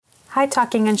Hi,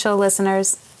 Talking and Chill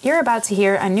listeners. You're about to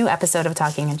hear a new episode of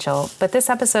Talking and Chill, but this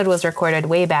episode was recorded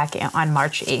way back on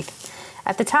March 8th.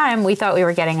 At the time, we thought we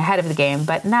were getting ahead of the game,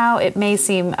 but now it may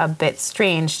seem a bit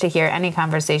strange to hear any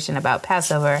conversation about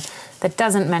Passover that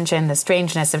doesn't mention the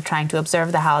strangeness of trying to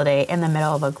observe the holiday in the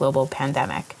middle of a global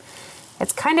pandemic.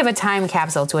 It's kind of a time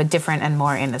capsule to a different and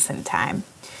more innocent time.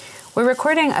 We're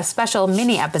recording a special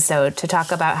mini episode to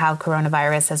talk about how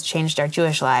coronavirus has changed our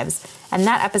Jewish lives, and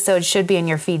that episode should be in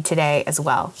your feed today as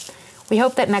well. We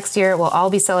hope that next year we'll all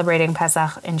be celebrating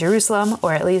Pesach in Jerusalem,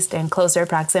 or at least in closer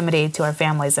proximity to our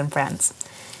families and friends.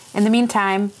 In the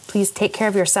meantime, please take care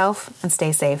of yourself and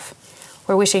stay safe.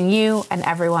 We're wishing you and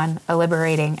everyone a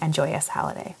liberating and joyous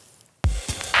holiday.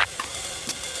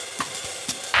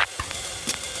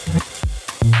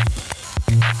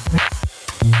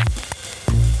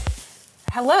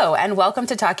 Hello, and welcome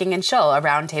to Talking and Chill, a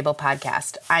roundtable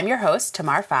podcast. I'm your host,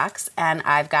 Tamar Fox, and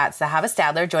I've got Zahava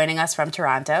Stadler joining us from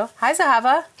Toronto. Hi,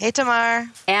 Zahava. Hey, Tamar.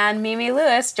 And Mimi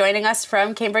Lewis joining us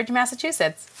from Cambridge,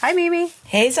 Massachusetts. Hi, Mimi.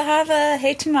 Hey, Zahava.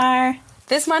 Hey, Tamar.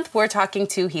 This month, we're talking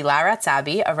to Hila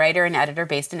Ratzabi, a writer and editor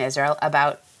based in Israel,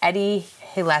 about Etty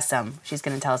Hillesum. She's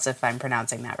going to tell us if I'm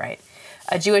pronouncing that right.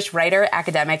 A Jewish writer,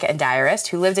 academic, and diarist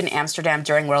who lived in Amsterdam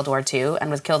during World War II and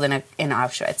was killed in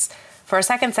Auschwitz. For our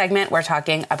second segment, we're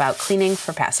talking about cleaning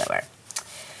for Passover.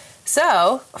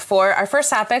 So, for our first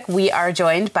topic, we are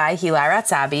joined by Hila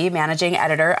Ratzabi, managing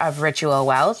editor of Ritual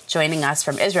Well, joining us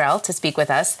from Israel to speak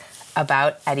with us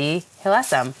about Etty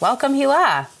Hillesum. Welcome,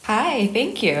 Hila. Hi,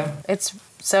 thank you. It's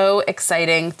so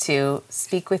exciting to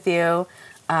speak with you.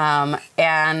 And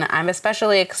I'm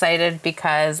especially excited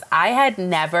because I had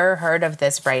never heard of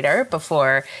this writer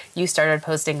before you started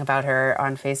posting about her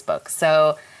on Facebook.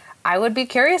 So I would be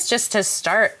curious just to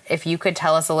start if you could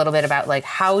tell us a little bit about, like,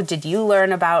 how did you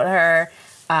learn about her,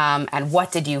 and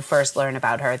what did you first learn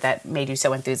about her that made you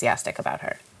so enthusiastic about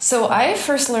her? So I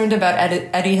first learned about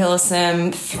Etty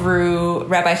Hillesum through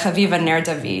Rabbi Chaviva Ner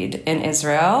David in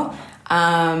Israel.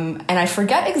 And I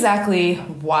forget exactly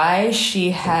why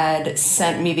she had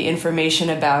sent me the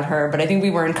information about her, but I think we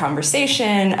were in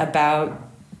conversation about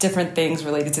different things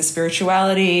related to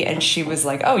spirituality, and she was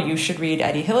like, oh, you should read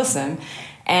Etty Hillesum.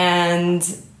 And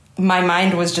my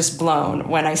mind was just blown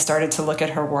when I started to look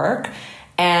at her work.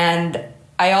 And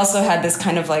I also had this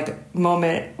kind of like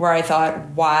moment where I thought,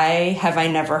 why have I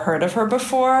never heard of her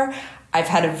before? I've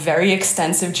had a very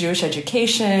extensive Jewish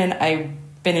education. I've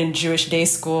been in Jewish day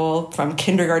school from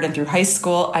kindergarten through high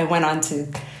school. I went on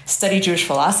to study Jewish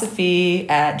philosophy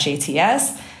at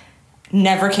JTS.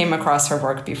 Never came across her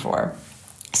work before.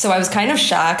 So I was kind of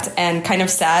shocked and kind of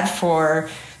sad for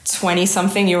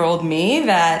 20-something-year-old me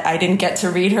that I didn't get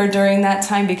to read her during that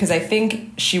time, because I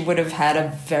think she would have had a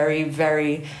very,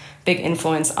 very big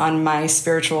influence on my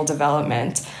spiritual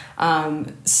development.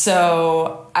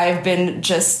 So I've been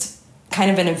just kind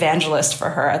of an evangelist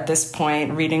for her at this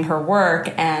point, reading her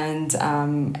work, and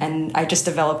I just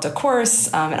developed a course,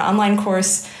 an online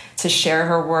course, to share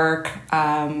her work,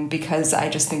 because I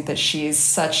just think that she is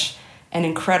such an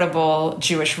incredible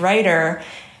Jewish writer.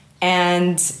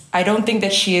 And I don't think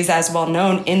that she is as well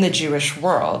known in the Jewish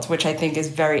world, which I think is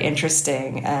very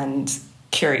interesting and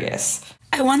curious.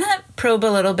 I want to probe a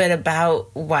little bit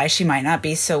about why she might not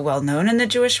be so well known in the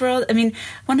Jewish world. I mean,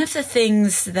 one of the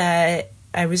things that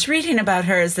I was reading about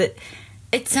her is that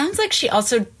it sounds like she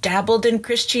also dabbled in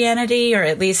Christianity, or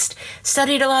at least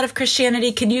studied a lot of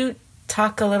Christianity. Can you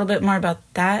talk a little bit more about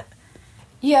that?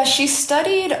 Yeah, she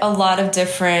studied a lot of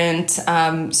different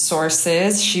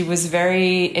sources. She was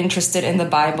very interested in the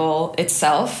Bible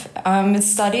itself,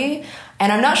 study.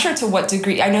 And I'm not sure to what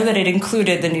degree. I know that it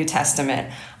included the New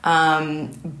Testament.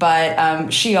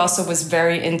 But she also was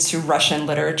very into Russian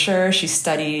literature. She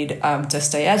studied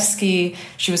Dostoevsky.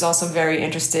 She was also very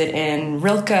interested in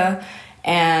Rilke.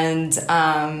 And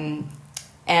I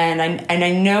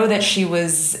know that she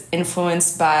was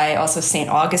influenced by also St.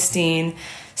 Augustine.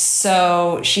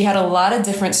 So she had a lot of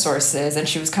different sources, and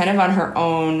she was kind of on her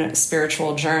own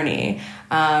spiritual journey.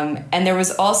 And there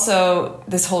was also,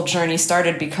 this whole journey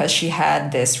started because she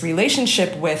had this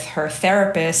relationship with her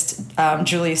therapist,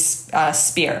 Julius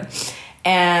Spear.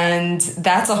 And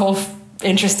that's a whole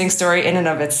interesting story in and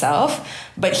of itself.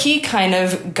 But he kind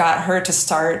of got her to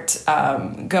start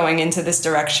going into this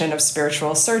direction of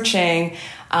spiritual searching.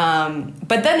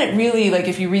 But then it really, like,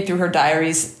 if you read through her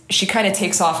diaries, she kind of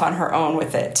takes off on her own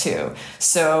with it too.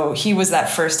 So he was that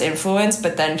first influence,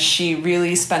 but then she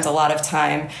really spent a lot of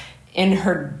time in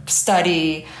her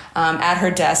study, at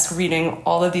her desk, reading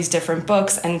all of these different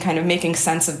books and kind of making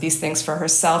sense of these things for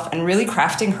herself and really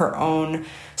crafting her own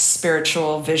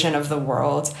spiritual vision of the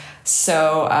world.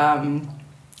 So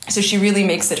So she really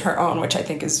makes it her own, which I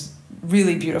think is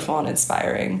really beautiful and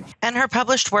inspiring. And her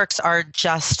published works are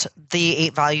just the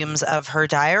 8 volumes of her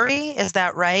diary. Is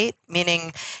that right?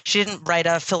 Meaning she didn't write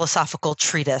a philosophical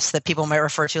treatise that people might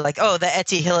refer to like, oh, the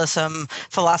Etty Hillesum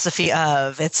philosophy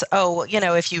of. It's, oh,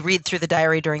 if you read through the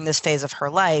diary during this phase of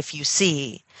her life, you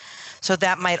see. So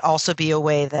that might also be a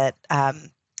way that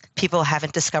people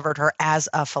haven't discovered her as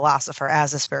a philosopher,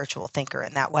 as a spiritual thinker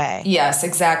in that way. Yes,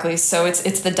 exactly. So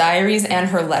it's the diaries and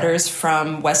her letters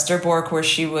from Westerbork, where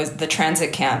she was the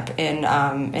transit camp in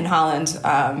Holland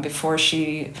before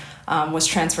she was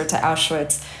transferred to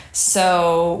Auschwitz.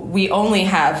 So we only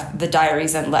have the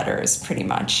diaries and letters, pretty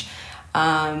much.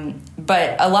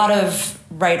 But a lot of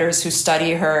writers who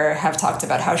study her have talked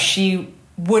about how she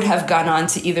would have gone on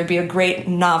to either be a great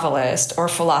novelist or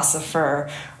philosopher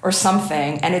or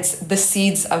something, and it's the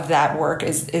seeds of that work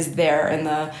is there in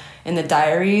the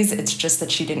diaries. It's just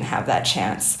that she didn't have that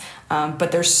chance.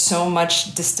 But there's so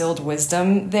much distilled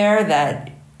wisdom there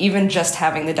that even just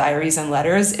having the diaries and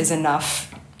letters is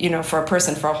enough, for a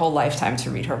person for a whole lifetime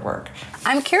to read her work.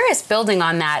 I'm curious, building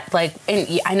on that,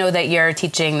 I know that you're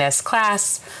teaching this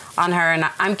class on her, and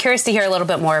I'm curious to hear a little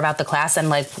bit more about the class and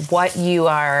what you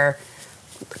are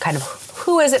kind of,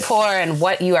 who is it for, and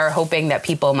what you are hoping that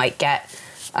people might get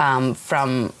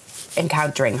from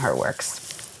encountering her works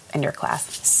in your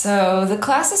class. So the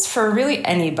class is for really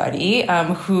anybody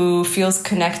who feels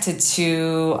connected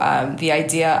to the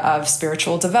idea of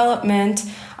spiritual development,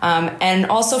 and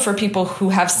also for people who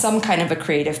have some kind of a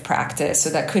creative practice.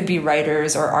 So that could be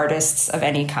writers or artists of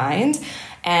any kind.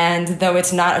 And though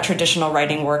it's not a traditional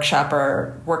writing workshop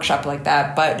like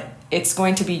that, but it's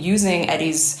going to be using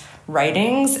Etty's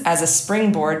writings as a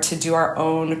springboard to do our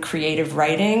own creative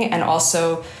writing, and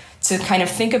also to kind of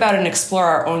think about and explore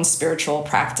our own spiritual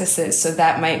practices. So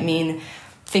that might mean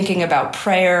thinking about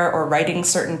prayer or writing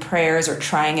certain prayers or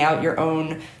trying out your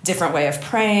own different way of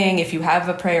praying if you have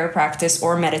a prayer practice,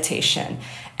 or meditation.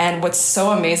 And what's so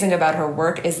amazing about her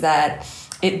work is that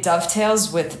it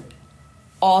dovetails with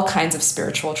all kinds of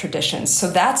spiritual traditions. So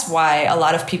that's why a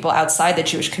lot of people outside the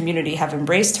Jewish community have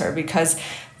embraced her, because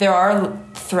there are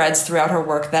threads throughout her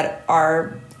work that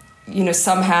are,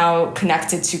 somehow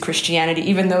connected to Christianity,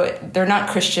 even though they're not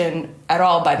Christian at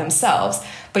all by themselves.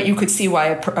 But you could see why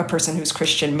a person who's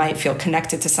Christian might feel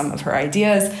connected to some of her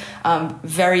ideas,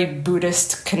 very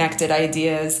Buddhist connected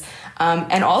ideas,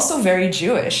 and also very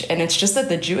Jewish. And it's just that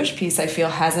the Jewish piece, I feel,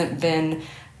 hasn't been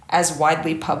as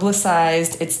widely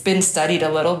publicized. It's been studied a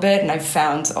little bit, and I've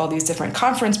found all these different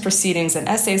conference proceedings and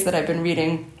essays that I've been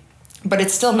reading, but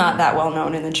it's still not that well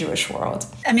known in the Jewish world.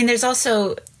 I mean, there's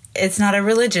also, it's not a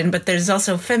religion, but there's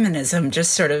also feminism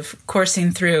just sort of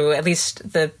coursing through, at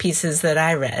least the pieces that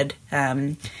I read.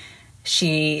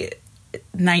 She,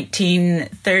 1930s,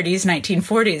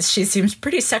 1940s, she seems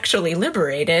pretty sexually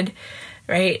liberated,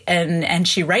 right? And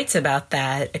she writes about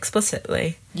that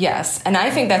explicitly. Yes, and I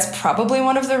think that's probably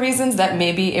one of the reasons that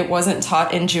maybe it wasn't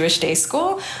taught in Jewish day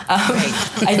school.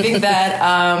 I think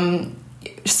that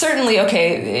certainly,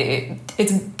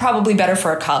 it's probably better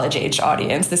for a college-age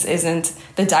audience. This isn't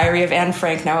the Diary of Anne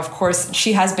Frank. Now, of course,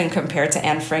 she has been compared to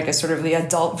Anne Frank as sort of the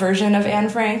adult version of Anne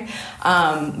Frank.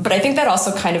 But I think that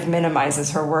also kind of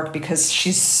minimizes her work because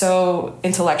she's so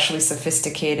intellectually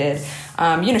sophisticated.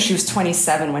 She was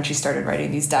 27 when she started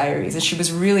writing these diaries, and she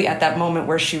was really at that moment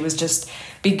where she was just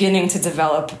beginning to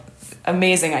develop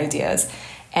amazing ideas.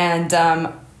 And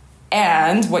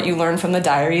what you learn from the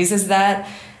diaries is that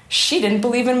she didn't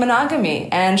believe in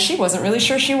monogamy, and she wasn't really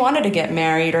sure she wanted to get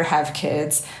married or have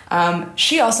kids.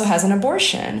 She also has an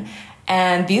abortion.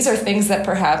 And these are things that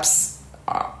perhaps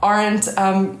aren't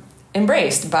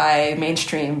embraced by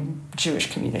mainstream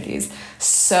Jewish communities.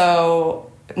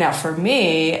 So now for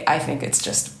me, I think it's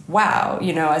just, wow,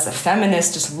 as a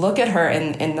feminist, just look at her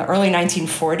in the early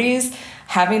 1940s,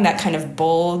 having that kind of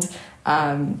bold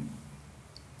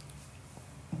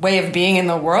way of being in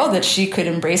the world, that she could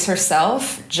embrace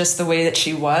herself just the way that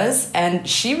she was. And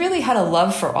she really had a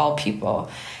love for all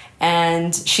people.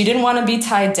 And she didn't want to be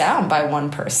tied down by one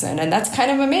person. And that's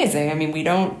kind of amazing. I mean, we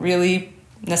don't really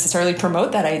necessarily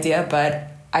promote that idea,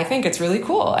 but I think it's really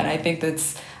cool. And I think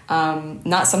that's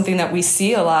not something that we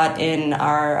see a lot in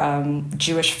our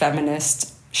Jewish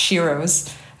feminist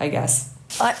sheroes, I guess.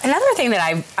 Another thing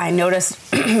that I noticed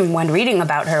when reading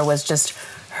about her was just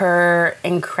her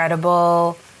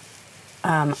incredible,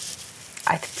 I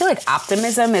feel like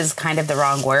optimism is kind of the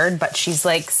wrong word, but she's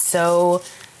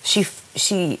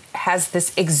she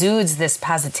exudes this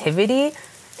positivity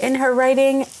in her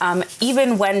writing,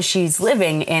 even when she's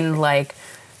living in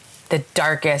the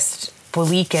darkest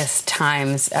bleakest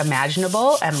times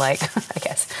imaginable. And like, I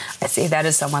guess I say that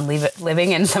as someone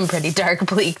living in some pretty dark,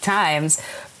 bleak times,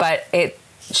 but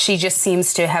she just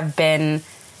seems to have been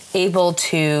able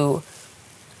to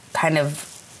kind of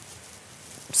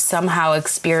somehow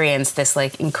experience this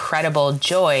like incredible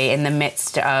joy in the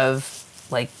midst of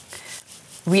like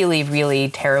really, really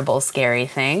terrible, scary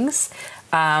things.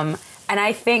 And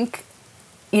I think,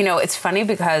 you know, it's funny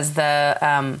because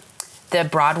the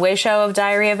Broadway show of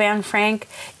Diary of Anne Frank,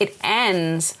 it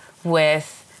ends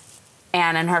with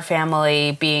Anne and her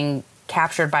family being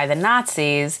captured by the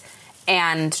Nazis,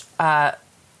 and a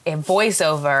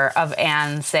voiceover of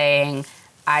Anne saying,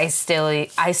 I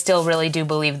still really do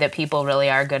believe that people really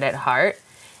are good at heart.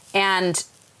 And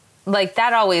like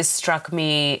that always struck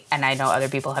me, and I know other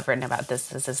people have written about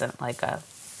this isn't like a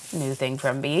new thing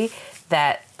from me,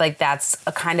 that like that's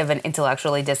a kind of an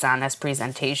intellectually dishonest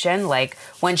presentation. Like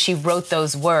when she wrote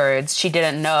those words, she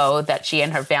didn't know that she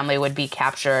and her family would be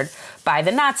captured by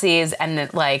the Nazis, and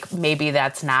that like maybe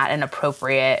that's not an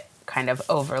appropriate kind of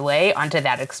overlay onto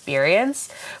that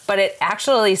experience. But it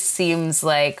actually seems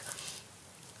like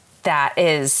that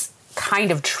is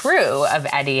kind of true of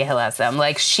Etty Hillesum.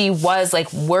 Like she was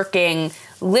like working,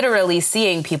 literally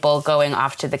seeing people going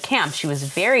off to the camp. She was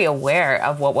very aware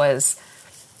of what was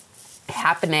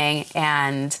happening,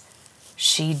 and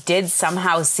she did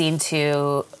somehow seem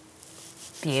to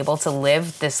be able to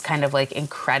live this kind of like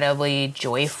incredibly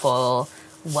joyful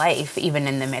life even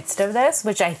in the midst of this,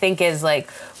 which I think is like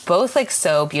both like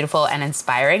so beautiful and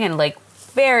inspiring and like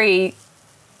very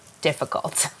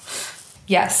difficult.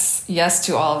 Yes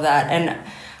to all of that. And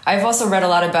I've also read a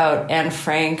lot about Anne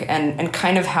Frank and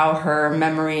kind of how her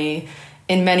memory,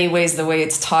 in many ways, the way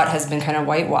it's taught has been kind of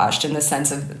whitewashed in the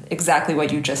sense of exactly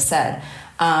what you just said.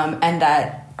 And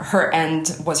that her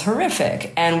end was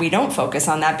horrific. And we don't focus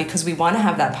on that because we want to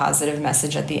have that positive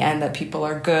message at the end that people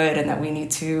are good and that we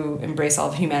need to embrace all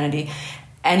of humanity.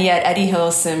 And yet Etty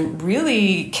Hillesum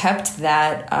really kept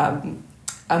that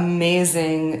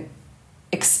amazing,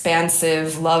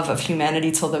 expansive love of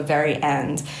humanity till the very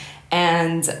end.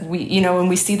 And we, you know, when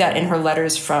we see that in her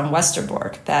letters from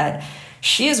Westerbork, that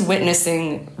she is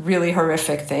witnessing really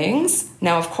horrific things.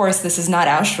 Now, of course, this is not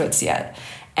Auschwitz yet.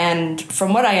 And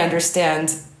from what I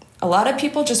understand, a lot of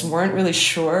people just weren't really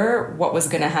sure what was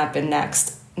going to happen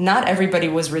next. Not everybody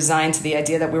was resigned to the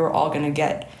idea that we were all going to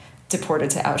get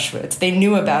deported to Auschwitz. They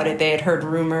knew about it. They had heard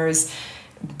rumors,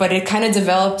 but it kind of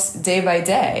developed day by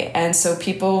day. And so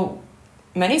people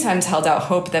many times held out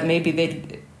hope that maybe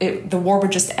the war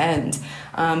would just end,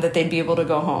 that they'd be able to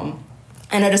go home.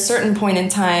 And at a certain point in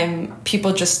time,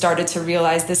 people just started to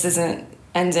realize this isn't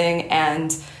ending,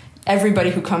 and everybody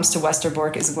who comes to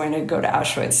Westerbork is going to go to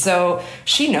Auschwitz. So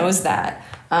she knows that.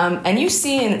 And you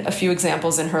see in a few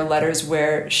examples in her letters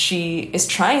where she is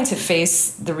trying to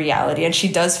face the reality, and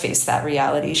she does face that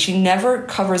reality. She never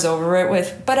covers over it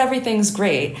with, but everything's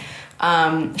great.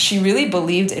 She really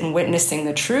believed in witnessing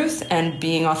the truth and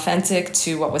being authentic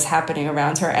to what was happening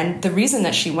around her. And the reason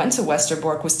that she went to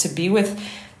Westerbork was to be with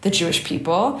the Jewish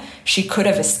people. She could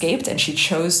have escaped, and she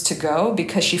chose to go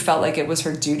because she felt like it was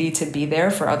her duty to be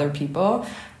there for other people.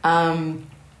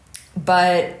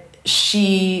 But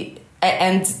she,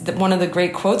 and one of the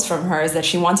great quotes from her is that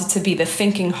she wanted to be the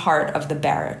thinking heart of the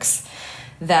barracks,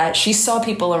 that she saw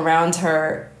people around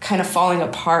her kind of falling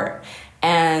apart,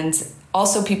 and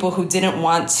also people who didn't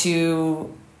want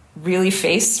to really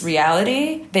face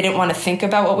reality. They didn't want to think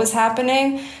about what was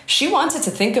happening. She wanted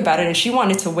to think about it, and she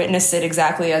wanted to witness it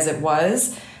exactly as it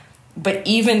was. But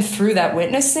even through that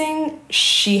witnessing,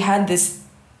 she had this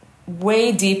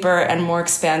way deeper and more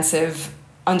expansive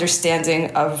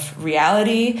understanding of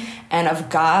reality and of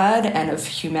God and of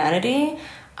humanity.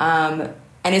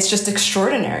 And it's just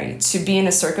extraordinary to be in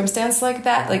a circumstance like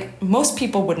that. Like, most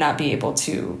people would not be able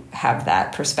to have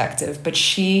that perspective, but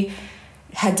she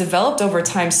had developed over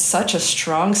time such a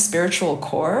strong spiritual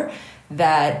core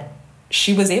that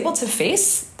she was able to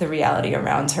face the reality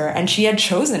around her, and she had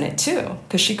chosen it too,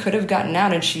 because she could have gotten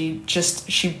out, and she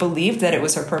believed that it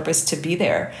was her purpose to be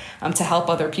there, to help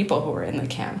other people who were in the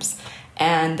camps.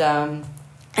 And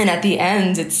at the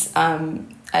end, it's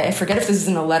I forget if this is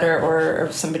in a letter or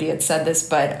if somebody had said this,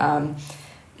 but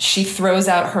she throws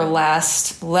out her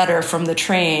last letter from the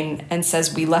train and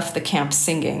says, "We left the camp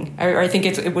singing." Or I think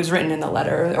it was written in the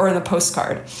letter or in the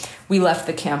postcard. "We left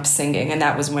the camp singing," and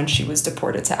that was when she was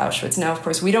deported to Auschwitz. Now, of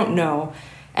course, we don't know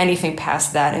anything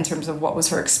past that in terms of what was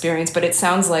her experience, but it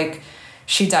sounds like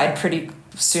she died pretty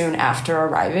soon after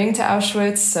arriving to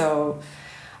Auschwitz. So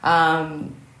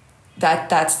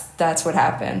that's what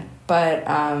happened. But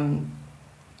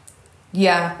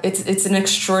Yeah, it's an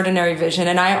extraordinary vision.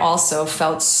 And I also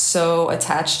felt so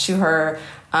attached to her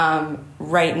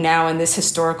right now in this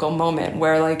historical moment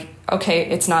where, like, okay,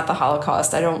 it's not the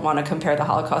Holocaust. I don't want to compare the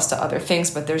Holocaust to other things,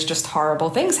 but there's just horrible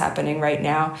things happening right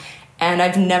now. And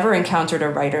I've never encountered a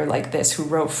writer like this who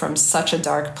wrote from such a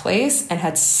dark place and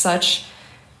had such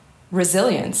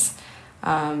resilience.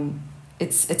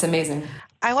 It's amazing.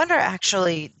 I wonder,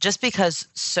 actually, just because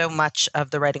so much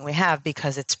of the writing we have,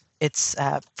 because it's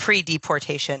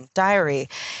pre-deportation diary,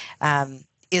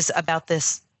 is about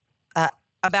this,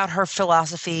 about her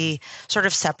philosophy, sort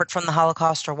of separate from the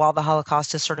Holocaust, or while the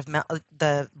Holocaust is sort of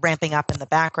the ramping up in the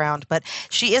background. But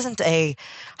she isn't a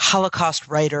Holocaust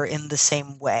writer in the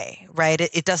same way, right?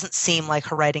 It doesn't seem like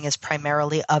her writing is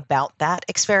primarily about that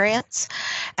experience.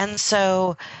 And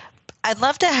so I'd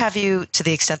love to have you, to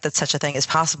the extent that such a thing is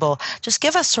possible, just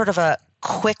give us sort of a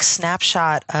quick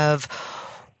snapshot of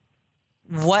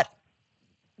what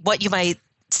you might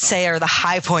say are the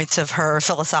high points of her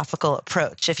philosophical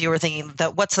approach. If you were thinking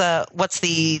that what's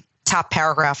the top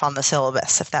paragraph on the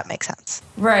syllabus, if that makes sense.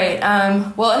 Right.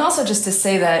 Well, and also just to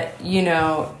say that,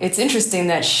 it's interesting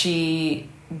that she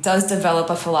does develop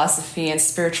a philosophy and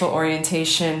spiritual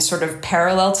orientation sort of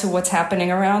parallel to what's happening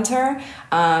around her.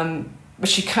 But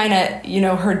she kind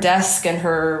of, her desk and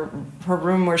her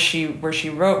room where she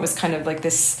wrote was kind of like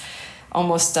this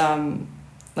almost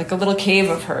like a little cave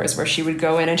of hers where she would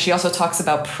go in. And she also talks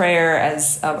about prayer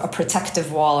as a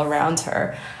protective wall around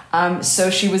her. So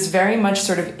she was very much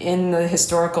sort of in the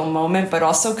historical moment, but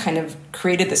also kind of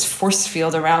created this force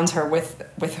field around her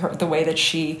with her, the way that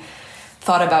she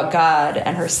thought about God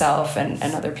and herself and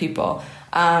other people.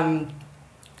 And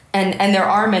there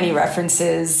are many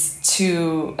references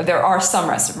there are some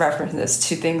references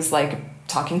to things like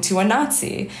talking to a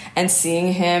Nazi and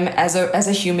seeing him as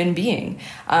a human being.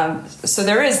 So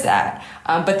there is that.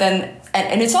 But then,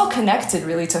 and it's all connected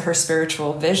really to her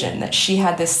spiritual vision, that she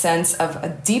had this sense of a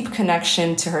deep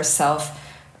connection to herself,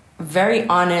 very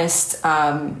honest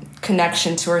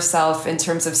connection to herself in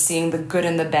terms of seeing the good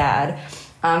and the bad.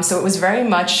 So it was very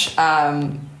much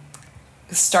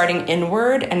starting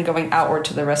inward and going outward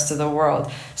to the rest of the world.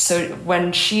 So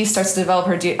when she starts to develop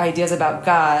her ideas about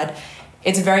God,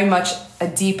 it's very much a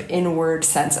deep inward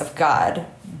sense of God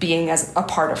being as a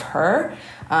part of her.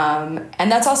 And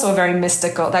that's also a very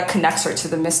mystical, that connects her to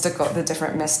the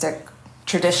different mystic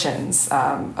traditions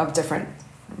of different,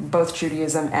 both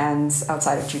Judaism and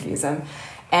outside of Judaism.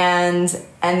 And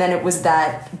then it was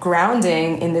that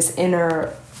grounding in this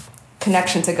inner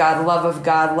connection to God, love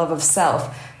of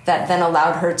self, that then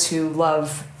allowed her to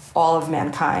love all of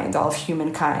mankind, all of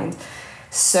humankind.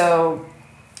 So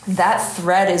that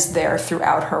thread is there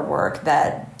throughout her work,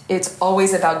 that it's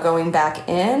always about going back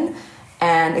in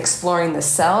and exploring the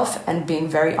self and being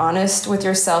very honest with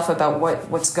yourself about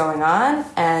what's going on.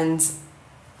 And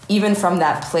even from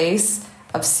that place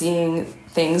of seeing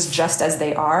things just as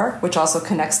they are, which also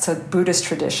connects to Buddhist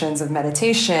traditions of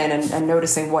meditation and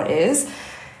noticing what is,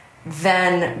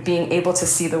 then being able to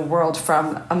see the world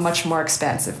from a much more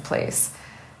expansive place.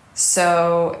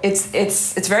 So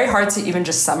it's very hard to even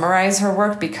just summarize her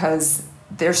work because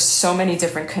there's so many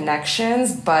different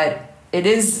connections, but it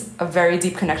is a very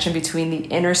deep connection between the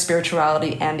inner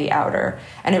spirituality and the outer.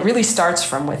 And it really starts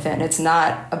from within. It's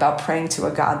not about praying to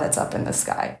a God that's up in the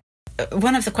sky.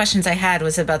 One of the questions I had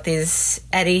was about these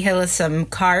Etty Hillesum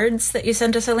cards that you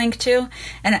sent us a link to.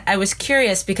 And I was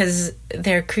curious because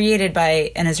they're created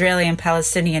by an Israeli and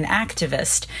Palestinian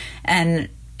activist. And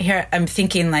here I'm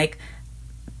thinking like,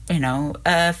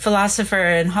 a philosopher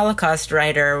and Holocaust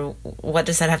writer, what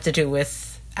does that have to do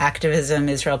with activism,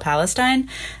 Israel-Palestine?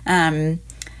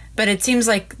 But it seems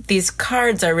like these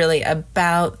cards are really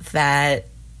about that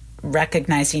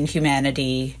recognizing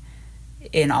humanity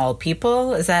in all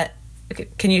people.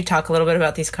 Can you talk a little bit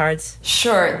about these cards?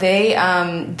 Sure.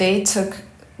 They took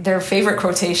their favorite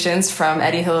quotations from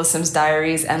Etty Hillesum's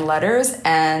diaries and letters,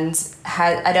 and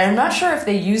I'm not sure if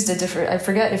they used I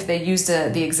forget if they used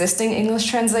the existing English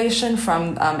translation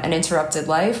from An Interrupted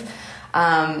Life,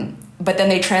 but then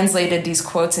they translated these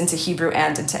quotes into Hebrew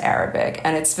and into Arabic,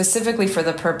 and it's specifically for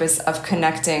the purpose of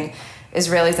connecting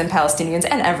Israelis and Palestinians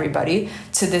and everybody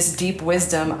to this deep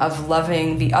wisdom of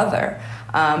loving the other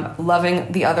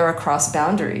across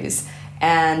boundaries.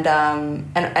 And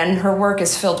her work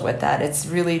is filled with that. It's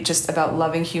really just about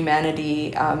loving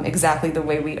humanity exactly the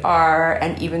way we are,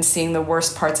 and even seeing the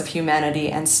worst parts of humanity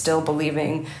and still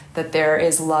believing that there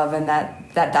is love and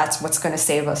that's what's going to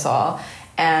save us all.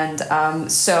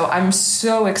 And so I'm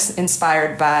so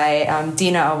inspired by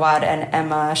Dina Awad and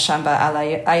Emma Shamba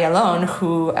Ayalon,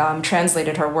 who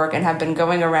translated her work and have been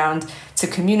going around to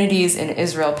communities in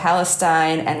Israel,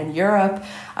 Palestine, and in Europe.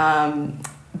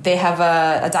 They have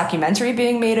a documentary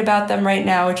being made about them right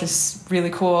now, which is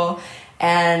really cool.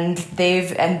 And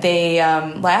they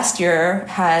last year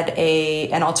had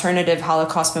an alternative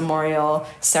Holocaust memorial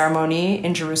ceremony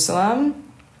in Jerusalem.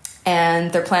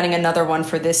 And they're planning another one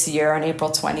for this year on April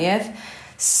 20th.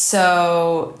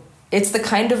 So it's the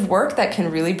kind of work that can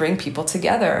really bring people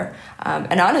together.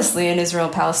 And honestly, in Israel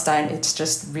and Palestine, it's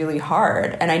just really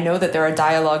hard. And I know that there are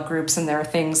dialogue groups and there are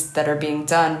things that are being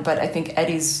done, but I think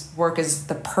Eddie's work is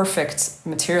the perfect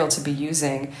material to be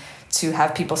using to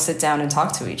have people sit down and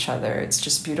talk to each other. It's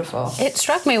just beautiful. It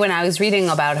struck me when I was reading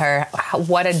about her,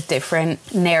 what a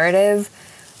different narrative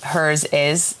hers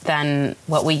is than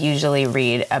what we usually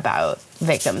read about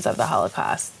victims of the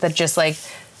Holocaust. That just like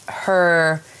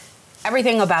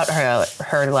everything about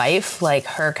her life, like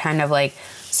her kind of like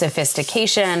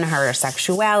sophistication, her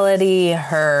sexuality,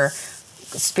 her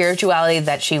spirituality,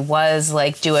 that she was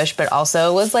like Jewish, but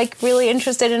also was like really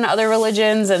interested in other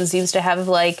religions and seems to have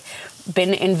like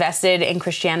been invested in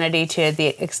Christianity to the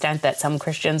extent that some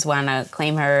Christians want to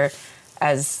claim her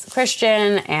as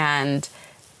Christian, and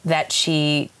that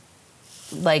she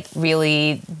like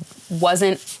really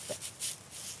wasn't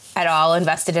at all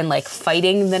invested in like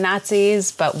fighting the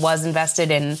Nazis, but was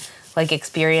invested in like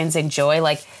experiencing joy.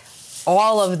 Like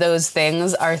all of those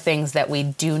things are things that we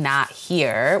do not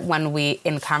hear when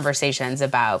in conversations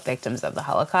about victims of the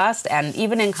Holocaust, and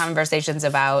even in conversations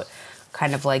about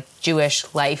kind of like Jewish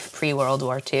life pre-World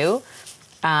War II.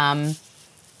 And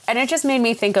it just made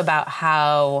me think about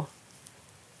how,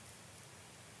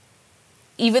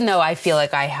 even though I feel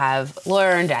like I have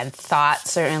learned and thought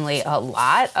certainly a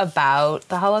lot about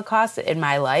the Holocaust in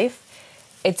my life,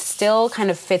 it still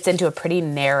kind of fits into a pretty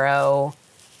narrow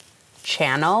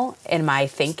channel in my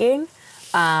thinking.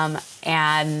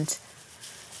 And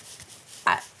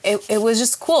it was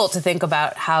just cool to think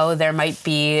about how there might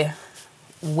be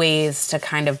ways to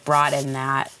kind of broaden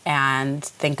that and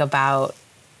think about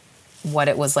what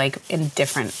it was like in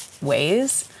different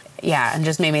ways. Yeah, and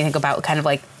just made me think about kind of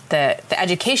like the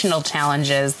educational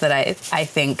challenges that I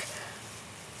think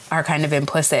are kind of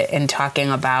implicit in talking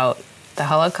about the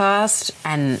Holocaust,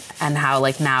 and how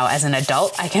like now as an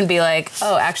adult I can be like,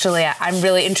 oh, actually I'm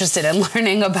really interested in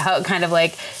learning about kind of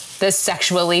like the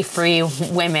sexually free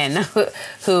women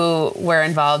who were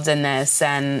involved in this,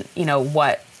 and you know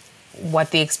what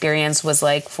the experience was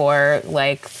like for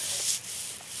like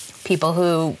people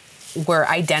who were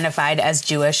identified as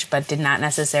Jewish but did not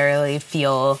necessarily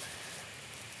feel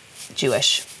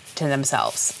Jewish to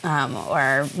themselves,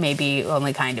 or maybe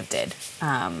only kind of did.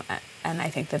 And I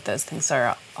think that those things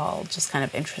are all just kind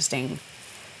of interesting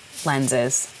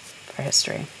lenses for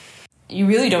history. You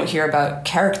really don't hear about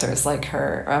characters like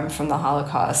her from the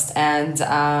Holocaust. And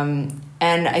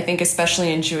I think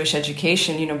especially in Jewish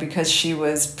education, you know, because she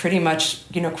was pretty much,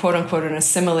 you know, quote unquote, an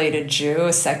assimilated Jew,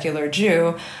 a secular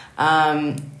Jew,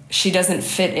 she doesn't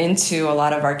fit into a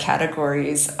lot of our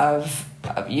categories of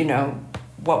you know,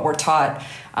 what we're taught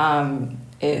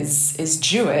is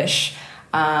Jewish.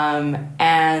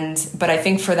 But I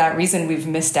think for that reason, we've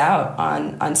missed out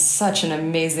on such an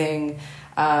amazing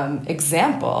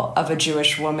example of a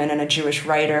Jewish woman and a Jewish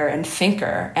writer and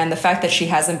thinker. And the fact that she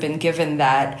hasn't been given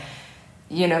that,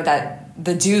 you know, that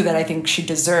the due that I think she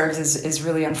deserves is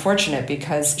really unfortunate,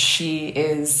 because she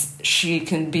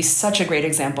can be such a great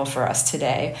example for us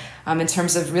today in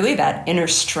terms of really that inner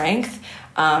strength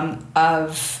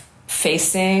of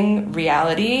facing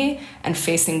reality and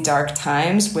facing dark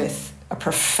times with a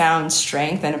profound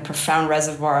strength and a profound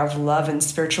reservoir of love and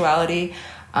spirituality,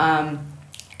 and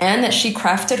that she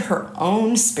crafted her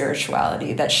own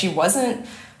spirituality, that she wasn't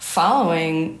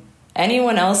following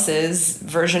anyone else's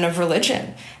version of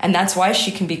religion. And that's why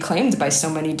she can be claimed by so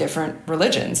many different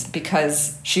religions,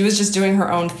 because she was just doing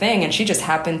her own thing, and she just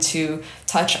happened to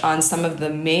touch on some of the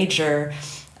major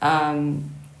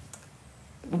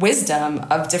wisdom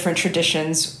of different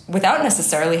traditions without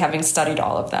necessarily having studied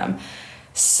all of them.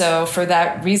 So for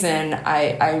that reason,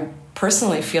 I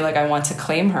personally feel like I want to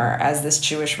claim her as this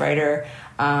Jewish writer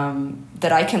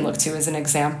that I can look to as an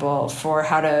example for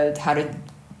how to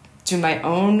do my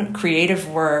own creative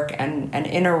work and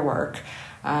inner work.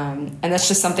 And that's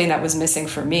just something that was missing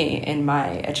for me in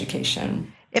my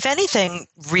education. if anything,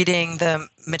 reading the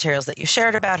materials that you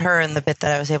shared about her and the bit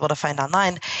that I was able to find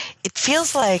online, it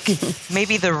feels like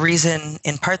maybe the reason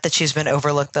in part that she's been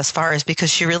overlooked thus far is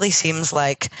because she really seems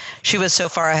like she was so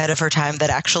far ahead of her time that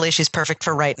actually she's perfect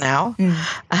for right now.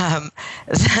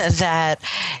 That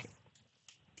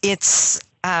it's,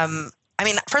 I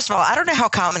mean, first of all, I don't know how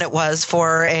common it was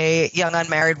for a young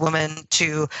unmarried woman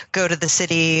to go to the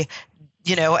city,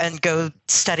 and go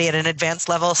study at an advanced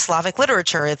level Slavic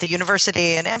literature at the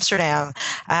university in Amsterdam,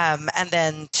 and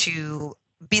then to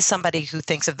be somebody who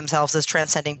thinks of themselves as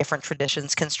transcending different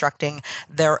traditions, constructing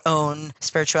their own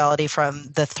spirituality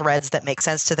from the threads that make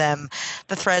sense to them.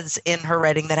 The threads in her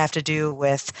writing that have to do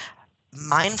with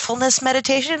mindfulness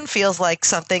meditation feels like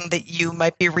something that you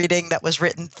might be reading that was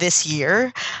written this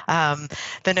year.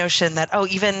 The notion that,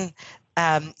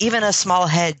 even a small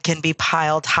head can be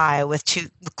piled high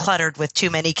cluttered with too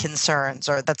many concerns,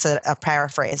 or that's a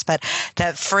paraphrase, but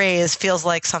that phrase feels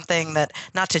like something that,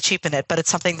 not to cheapen it, but it's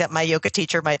something that my yoga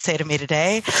teacher might say to me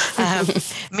today,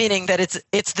 meaning that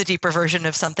it's the deeper version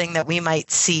of something that we might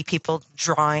see people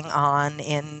drawing on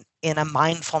in a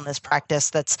mindfulness practice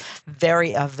that's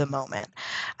very of the moment.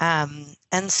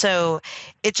 And so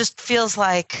it just feels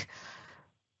like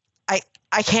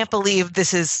I can't believe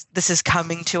this is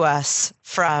coming to us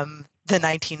from the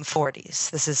 1940s.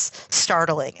 This is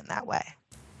startling in that way.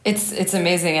 It's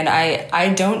amazing, and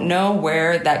I don't know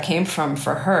where that came from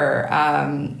for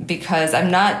her, because I'm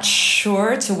not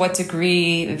sure to what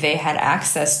degree they had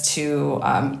access to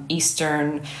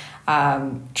Eastern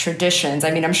traditions.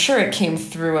 I mean, I'm sure it came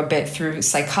through a bit through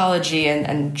psychology,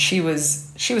 and she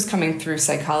was coming through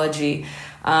psychology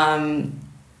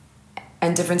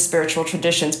and different spiritual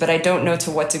traditions, but I don't know to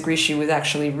what degree she was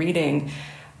actually reading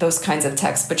those kinds of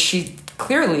texts. But she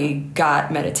clearly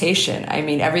got meditation. I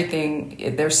mean,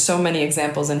 there's so many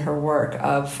examples in her work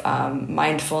of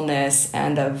mindfulness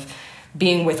and of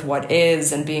being with what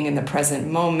is and being in the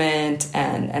present moment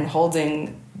and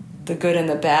holding the good and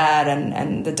the bad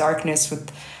and the darkness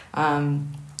with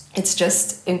it's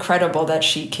just incredible that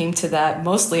she came to that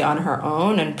mostly on her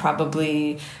own, and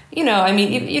probably,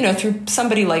 through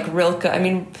somebody like Rilke. I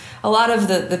mean, a lot of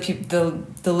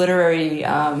the literary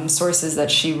sources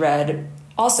that she read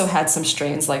also had some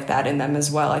strains like that in them as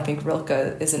well. I think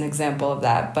Rilke is an example of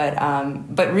that,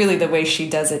 but really the way she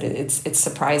does it, it's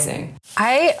surprising.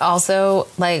 I also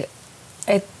like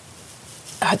it.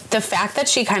 The fact that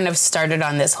she kind of started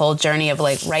on this whole journey of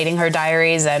writing her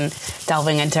diaries and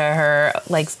delving into her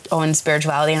own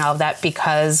spirituality and all of that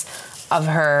because of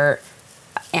her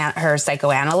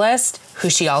psychoanalyst,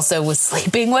 who she also was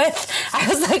sleeping with. I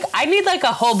was like, I need a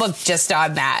whole book just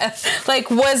on that.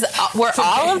 Were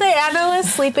all of the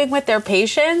analysts sleeping with their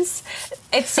patients?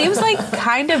 It seems like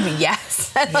kind of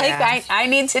yes. Yeah. I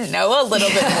need to know a little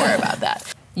bit more about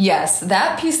that. Yes,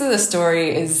 that piece of the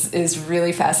story is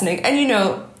really fascinating.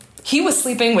 And, he was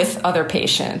sleeping with other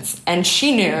patients, and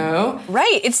she knew.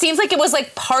 Right. It seems like it was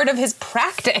part of his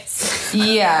practice.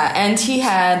 Yeah, and he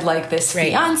had this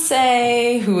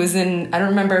fiance who was in, I don't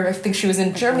remember, I think she was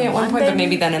in Germany at one point, but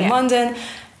maybe then in London.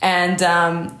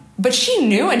 And but she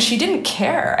knew, and she didn't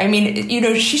care. I mean,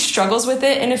 she struggles with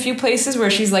it in a few places where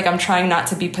she's like, I'm trying not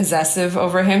to be possessive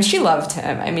over him. She loved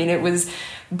him. I mean,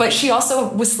 but she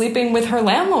also was sleeping with her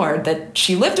landlord that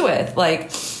she lived with. I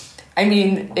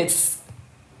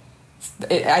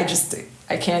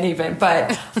can't even,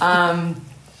 but,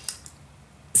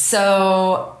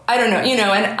 so I don't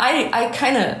know, and I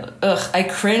kind of, I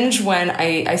cringe when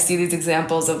I see these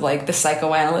examples of the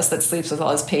psychoanalyst that sleeps with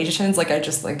all his patients. I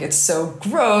just it's so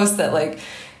gross that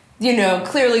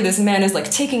clearly this man is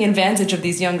taking advantage of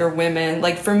these younger women.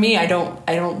 For me, I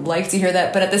don't like to hear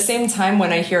that. But at the same time,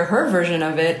 when I hear her version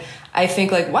of it, I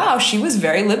think wow, she was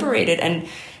very liberated. And,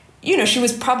 she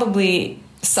was probably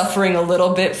suffering a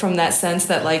little bit from that sense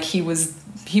that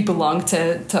he belonged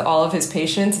to all of his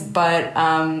patients.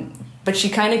 But she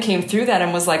kind of came through that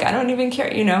and was I don't even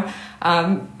care,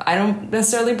 I don't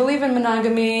necessarily believe in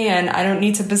monogamy, and I don't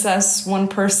need to possess one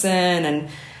person. And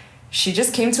she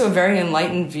just came to a very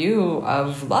enlightened view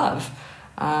of love.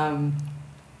 And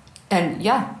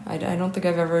yeah, I don't think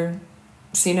I've ever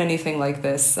seen anything like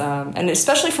this. And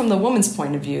especially from the woman's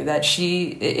point of view, that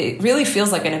it really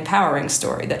feels like an empowering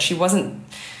story, that she wasn't,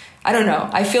 I don't know.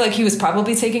 I feel like he was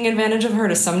probably taking advantage of her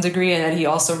to some degree, and that he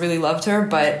also really loved her,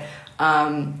 but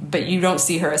you don't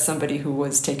see her as somebody who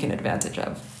was taken advantage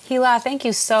of. Hila, thank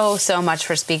you so much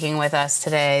for speaking with us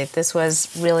today. This was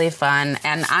really fun.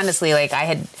 And honestly, I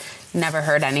had never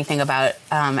heard anything about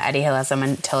Etty Hillesum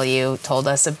until you told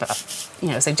us about,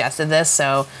 suggested this.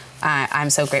 So I'm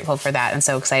so grateful for that and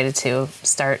so excited to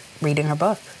start reading her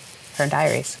book, her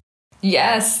diaries.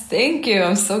 Yes, thank you.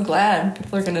 I'm so glad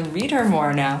people are going to read her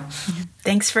more now.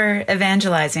 Thanks for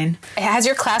evangelizing. Has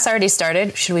your class already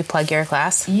started? Should we plug your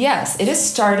class? Yes, it is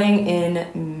starting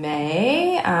in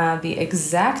May. The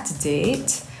exact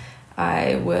date,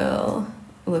 I will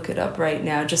look it up right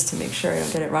now just to make sure I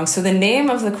don't get it wrong. So the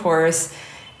name of the course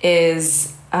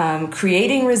is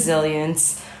Creating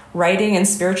Resilience, Writing and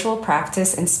Spiritual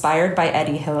Practice Inspired by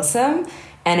Etty Hillesum.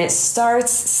 And it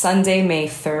starts Sunday, May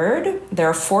 3rd. There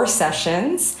are 4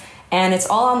 sessions. And it's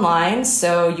all online,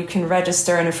 so you can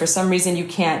register, and if for some reason you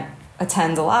can't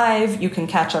attend live, you can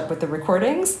catch up with the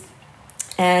recordings.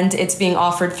 And it's being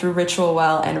offered through Ritual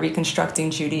Well and Reconstructing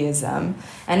Judaism.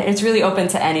 And it's really open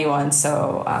to anyone,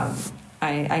 so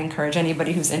I encourage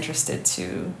anybody who's interested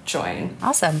to join.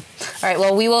 Awesome. All right,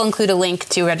 well, we will include a link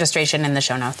to registration in the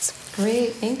show notes.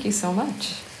 Great, thank you so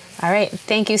much. All right,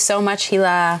 thank you so much,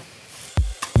 Hila.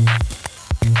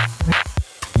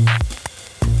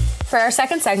 For our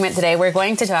second segment today, we're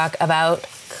going to talk about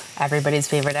everybody's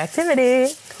favorite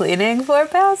activity, cleaning for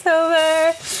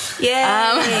Passover.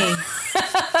 Yay!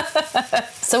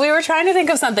 So we were trying to think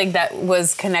of something that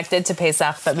was connected to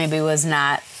Pesach, but maybe was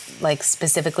not like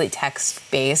specifically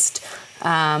text-based.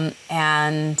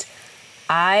 And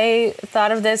I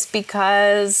thought of this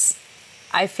because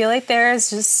I feel like there is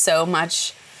just so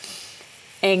much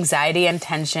anxiety and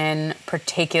tension,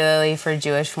 particularly for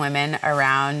Jewish women,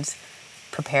 around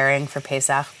preparing for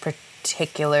Pesach,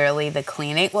 particularly the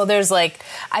cleaning. Well, there's like,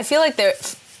 I feel like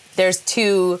there's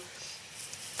 2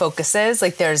 focuses.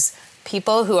 Like there's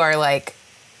people who are like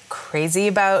crazy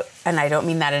about, and I don't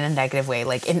mean that in a negative way,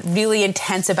 like really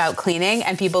intense about cleaning,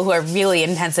 and people who are really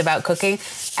intense about cooking,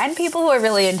 and people who are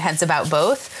really intense about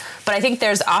both. But I think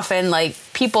there's often like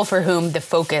people for whom the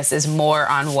focus is more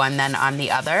on one than on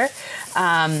the other.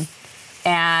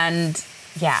 And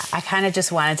yeah, I kind of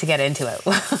just wanted to get into it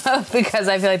because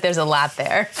I feel like there's a lot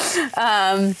there.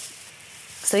 So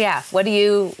yeah, what do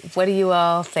you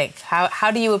all think?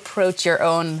 How do you approach your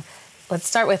own? Let's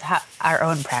start with our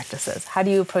own practices. How do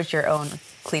you approach your own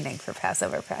cleaning for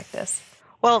Passover practice?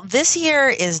 Well, this year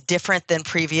is different than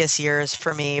previous years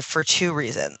for me for 2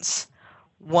 reasons.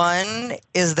 One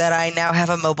is that I now have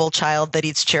a mobile child that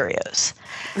eats Cheerios.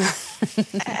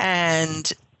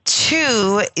 And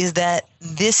 2 is that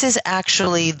this is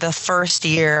actually the first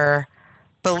year,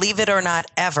 believe it or not,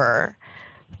 ever,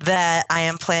 that I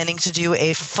am planning to do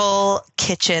a full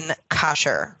kitchen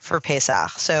kosher for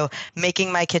Pesach. So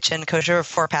making my kitchen kosher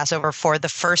for Passover for the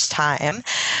first time.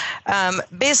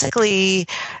 Basically,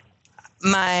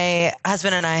 my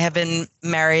husband and I have been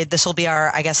married. This will be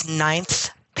our,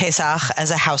 9th Pesach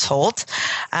as a household.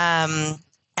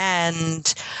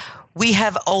 And we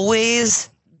have always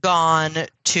gone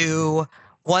to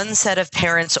one set of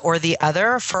parents or the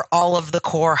other for all of the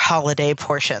core holiday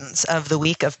portions of the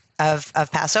week of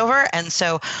Passover. And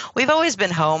so we've always been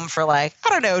home for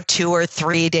 2 or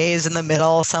 3 days in the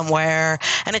middle somewhere.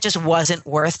 And it just wasn't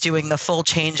worth doing the full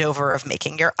changeover of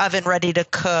making your oven ready to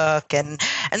cook. And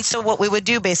so what we would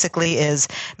do basically is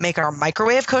make our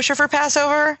microwave kosher for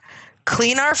Passover,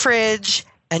 clean our fridge,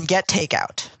 and get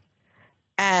takeout.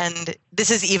 And this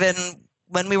is even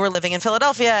when we were living in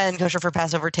Philadelphia, and kosher for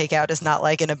Passover takeout is not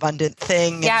like an abundant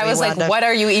thing. Yeah, I was like, what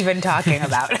are you even talking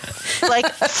about? Like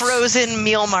frozen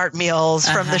Meal Mart meals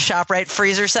from the ShopRite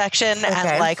freezer section,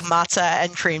 and like matzah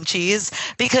and cream cheese.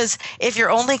 Because if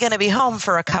you're only going to be home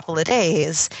for a couple of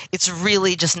days, it's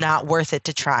really just not worth it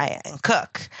to try and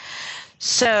cook.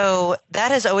 So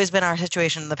that has always been our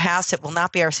situation in the past. It will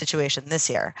not be our situation this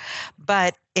year.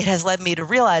 But it has led me to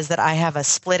realize that I have a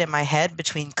split in my head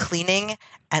between cleaning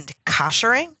and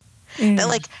koshering. That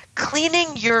like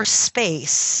cleaning your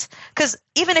space, because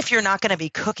even if you're not going to be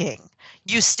cooking,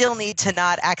 you still need to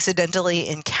not accidentally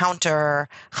encounter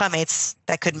chametz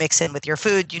that could mix in with your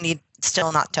food. You need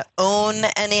still not to own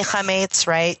any chametz,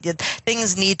 right?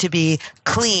 Things need to be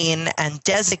clean and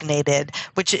designated,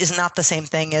 which is not the same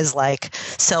thing as like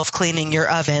self-cleaning your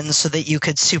oven so that you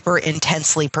could super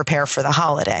intensely prepare for the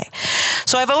holiday.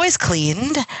 So I've always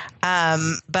cleaned,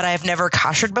 but I've never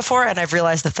koshered before, and I've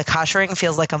realized that the koshering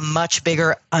feels like a much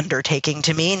bigger undertaking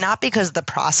to me, not because the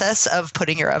process of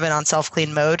putting your oven on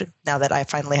self-clean mode, now that I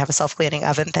finally have a self-cleaning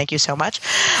oven, thank you so much.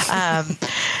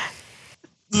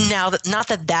 Now, not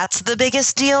that that's the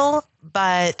biggest deal,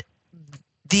 but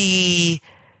the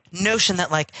notion that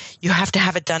like you have to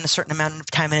have it done a certain amount of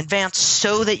time in advance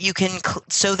so that you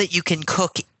can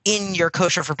cook in your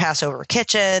kosher for Passover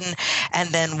kitchen, and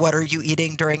then what are you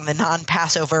eating during the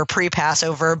non-Passover,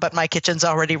 pre-Passover, but my kitchen's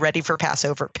already ready for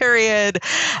Passover period.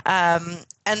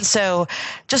 And so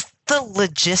just the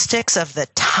logistics of the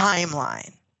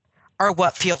timeline are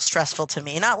what feel stressful to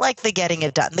me. Not like the getting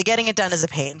it done. The getting it done is a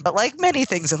pain, but like many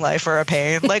things in life are a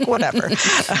pain, like whatever.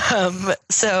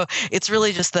 So it's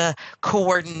really just the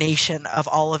coordination of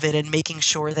all of it and making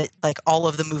sure that like all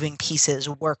of the moving pieces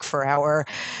work for our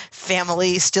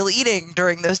family still eating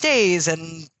during those days,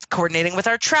 and coordinating with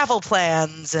our travel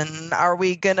plans, and are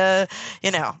we gonna,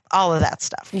 all of that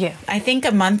stuff. Yeah. I think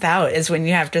a month out is when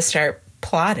you have to start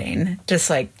plotting, just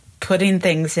like putting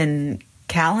things in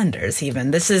calendars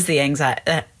even. This is the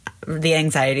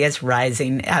anxiety is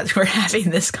rising as we're having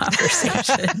this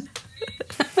conversation.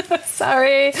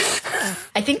 Sorry.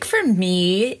 I think for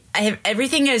me,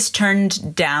 everything is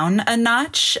turned down a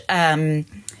notch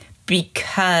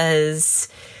because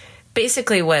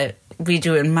basically what we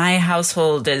do in my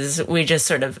household is we just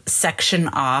sort of section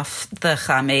off the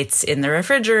chametz in the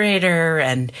refrigerator,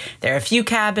 and there are a few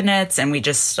cabinets, and we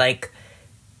just like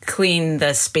clean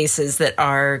the spaces that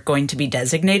are going to be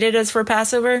designated as for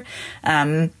Passover.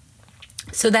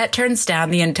 So that turns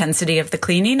down the intensity of the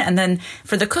cleaning. And then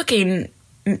for the cooking,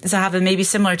 Zahava, maybe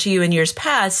similar to you in years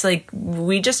past, like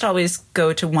we just always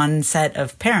go to one set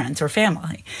of parents or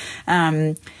family.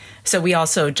 So we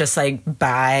also just like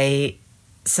buy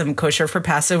some kosher for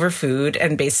Passover food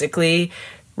and basically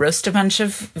roast a bunch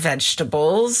of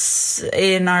vegetables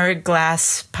in our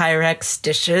glass Pyrex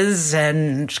dishes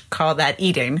and call that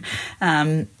eating.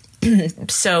 But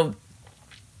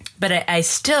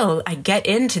I get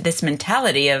into this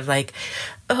mentality of like,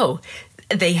 oh,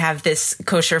 they have this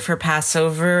kosher for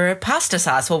Passover pasta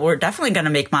sauce. Well, we're definitely going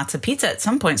to make matzah pizza at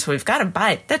some point, so we've got to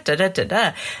buy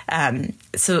it.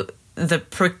 So the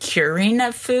procuring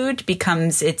of food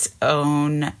becomes its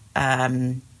own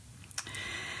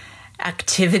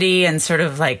activity and sort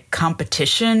of like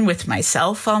competition with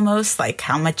myself almost. Like,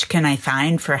 how much can I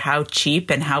find for how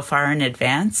cheap and how far in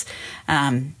advance?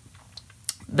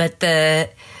 But the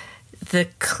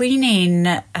cleaning,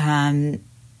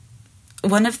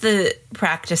 one of the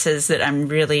practices that I'm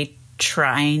really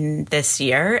trying this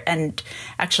year, and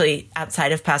actually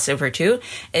outside of Passover too,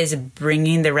 is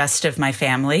bringing the rest of my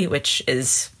family, which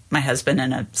is my husband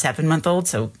and a 7-month-old,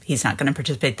 so he's not going to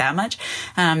participate that much,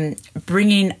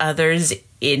 bringing others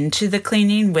into the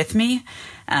cleaning with me,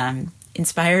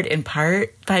 inspired in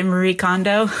part by Marie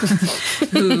Kondo,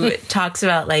 who talks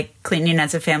about like cleaning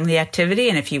as a family activity.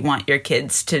 And if you want your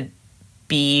kids to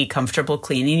be comfortable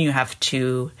cleaning, you have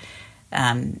to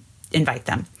invite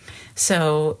them.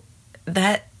 So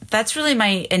that's really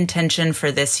my intention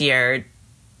for this year,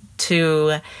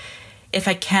 to, if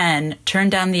I can, turn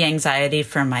down the anxiety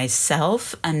for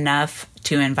myself enough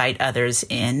to invite others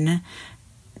in,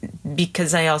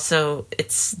 because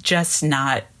it's just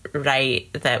not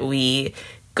right that we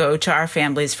go to our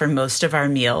families for most of our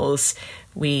meals.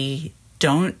 We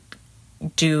don't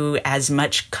do as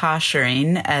much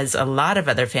koshering as a lot of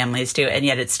other families do, and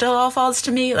yet it still all falls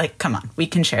to me. Like, come on, we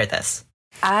can share this.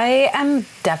 I am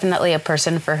definitely a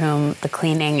person for whom the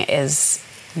cleaning is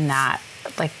not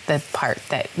like the part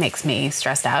that makes me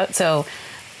stressed out. So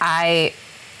I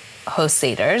host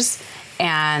Seders,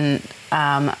 and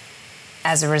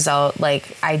as a result,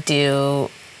 like I do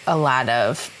a lot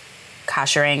of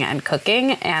koshering and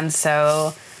cooking. And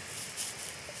so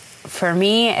for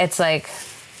me, it's like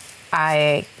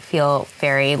I feel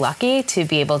very lucky to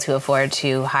be able to afford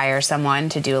to hire someone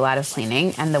to do a lot of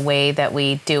cleaning. And the way that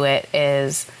we do it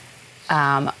is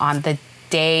on the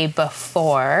day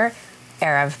before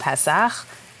Erev Pesach,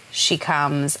 she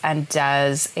comes and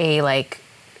does a like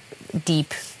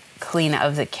deep clean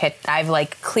of the kitchen. I've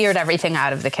like cleared everything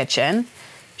out of the kitchen.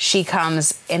 She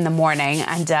comes in the morning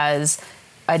and does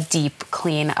a deep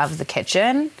clean of the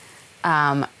kitchen.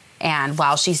 And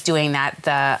while she's doing that,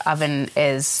 the oven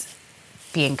is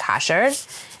being koshered.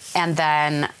 And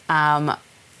then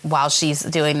while she's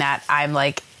doing that, I'm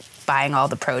like buying all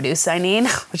the produce I need,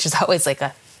 which is always like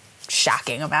a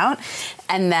shocking amount.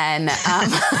 And then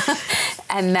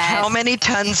how many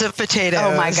tons of potatoes?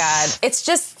 Oh my God. It's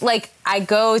just like I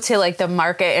go to like the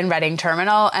market in Reading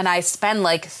Terminal and I spend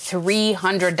like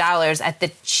 $300 at the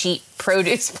cheap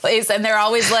produce place, and they're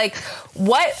always like,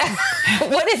 what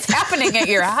is happening at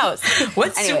your house?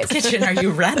 What soup kitchen are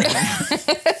you running?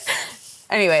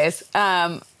 Anyways,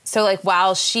 so like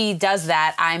while she does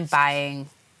that, I'm buying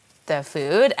the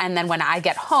food, and then when I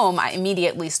get home, I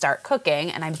immediately start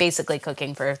cooking, and I'm basically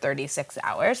cooking for 36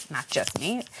 hours, not just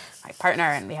me, my partner,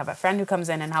 and we have a friend who comes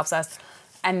in and helps us.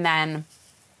 And then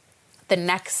the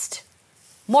next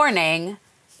morning,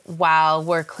 while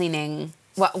we're cooking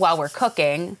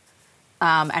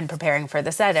and preparing for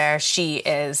the Seder, she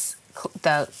is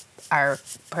our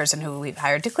person who we've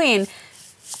hired to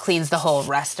cleans the whole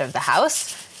rest of the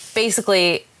house.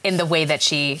 Basically, in the way that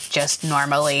she just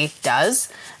normally does.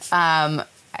 I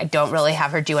don't really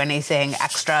have her do anything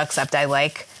extra except I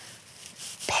like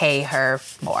pay her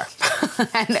more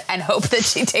and hope that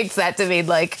she takes that to mean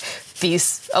like be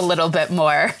a little bit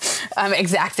more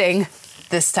exacting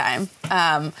this time.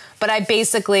 But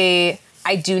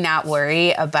I do not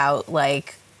worry about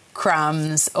like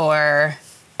crumbs or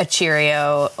a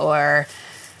Cheerio or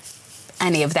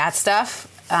any of that stuff.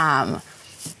 I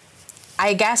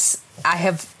guess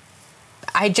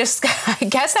I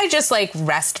just like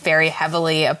rest very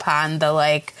heavily upon the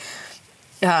like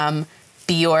biur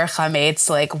chametz.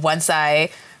 Like once I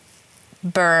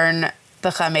burn the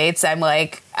chametz, I'm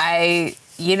like,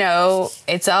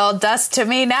 it's all dust to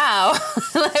me now.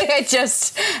 Like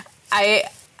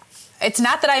it's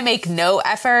not that I make no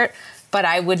effort, but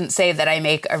I wouldn't say that I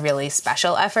make a really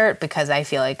special effort because I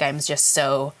feel like I'm just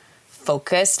so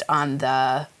focused on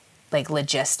the like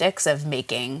logistics of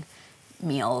making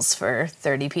meals for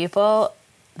 30 people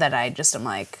that I just am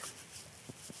like,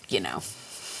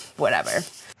 whatever.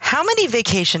 How many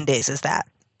vacation days is that?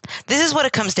 This is what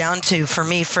it comes down to for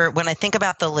me for when I think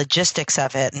about the logistics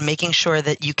of it and making sure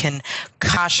that you can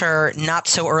kosher not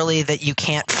so early that you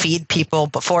can't feed people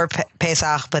before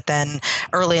Pesach, but then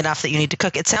early enough that you need to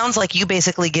cook. It sounds like you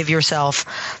basically give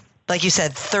yourself, like you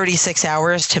said, 36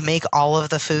 hours to make all of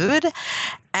the food.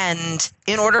 And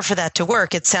in order for that to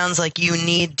work, it sounds like you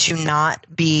need to not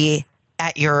be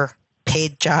at your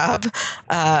paid job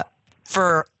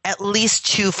for at least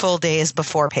 2 full days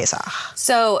before Pesach.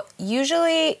 So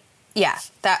usually, yeah,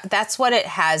 that's what it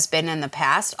has been in the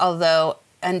past. Although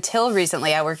until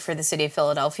recently, I worked for the city of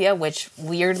Philadelphia, which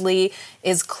weirdly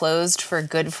is closed for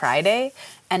Good Friday.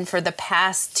 And for the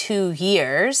past 2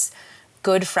 years,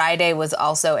 Good Friday was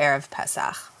also Erev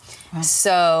Pesach. Wow.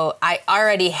 So I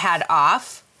already had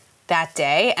off that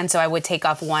day, and so I would take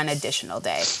off one additional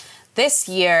day. This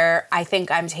year, I think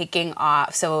I'm taking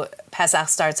off, so Pesach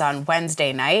starts on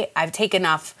Wednesday night. I've taken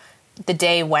off the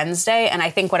day Wednesday, and I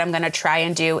think what I'm going to try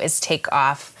and do is take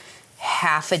off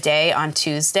half a day on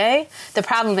Tuesday. The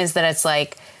problem is that it's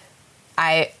like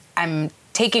I'm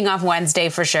taking off Wednesday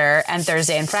for sure, and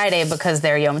Thursday and Friday because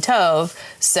they're Yom Tov.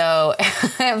 So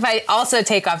if I also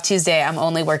take off Tuesday, I'm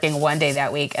only working one day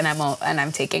that week, and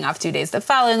I'm taking off 2 days the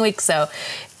following week. So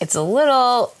it's a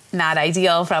little not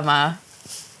ideal from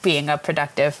being a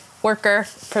productive worker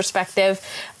perspective,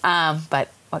 but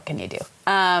what can you do?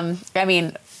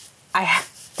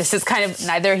 This is kind of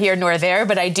neither here nor there,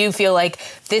 but I do feel like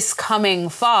this coming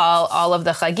fall, all of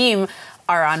the Chagim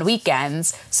are on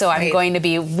weekends, so I'm going to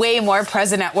be way more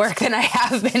present at work than I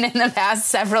have been in the past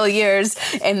several years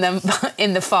in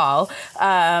the fall.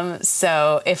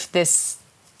 So if this,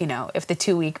 if the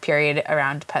 2 week period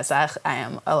around Pesach, I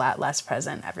am a lot less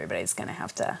present, everybody's going to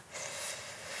have to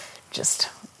just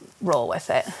roll with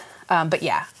it. But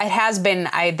yeah, it has been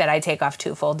that I take off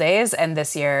 2 full days, and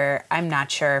this year I'm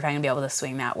not sure if I'm gonna be able to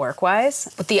swing that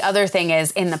work-wise. But the other thing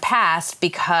is, in the past,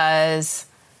 because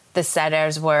the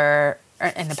seders were, or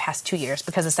in the past 2 years,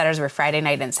 because the seders were Friday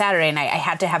night and Saturday night, I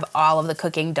had to have all of the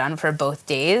cooking done for both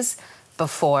days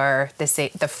before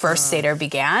the first Seder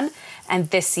began. And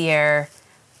this year,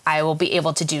 I will be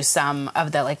able to do some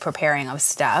of the preparing of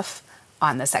stuff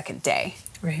on the second day,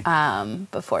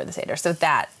 before the Seder. So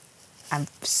that I'm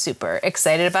super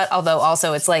excited about. Although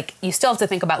also it's you still have to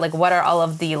think about what are all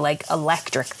of the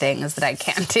electric things that I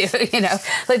can't do,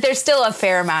 there's still a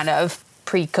fair amount of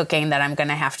pre-cooking that I'm going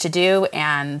to have to do.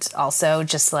 And also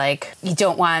just you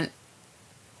don't want,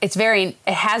 it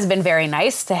has been very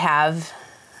nice to have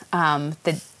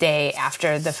the day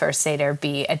after the first Seder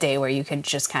be a day where you can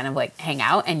just kind of hang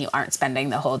out and you aren't spending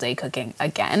the whole day cooking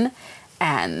again.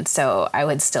 And so I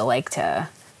would still like to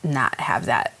not have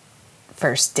that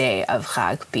first day of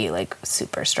Chag be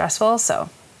super stressful. So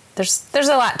there's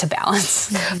a lot to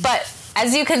balance. Mm-hmm. But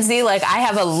as you can see, I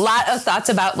have a lot of thoughts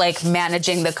about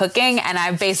managing the cooking, and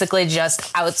I've basically just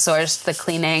outsourced the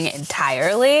cleaning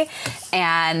entirely.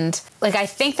 And I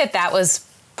think that was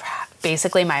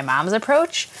basically my mom's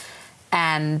approach,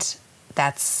 and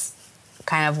that's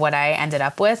kind of what I ended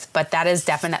up with. But that is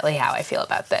definitely how I feel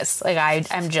about this.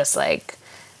 I'm just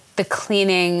the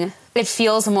cleaning, it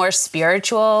feels more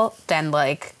spiritual than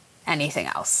anything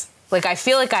else. I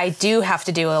feel I do have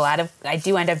to do I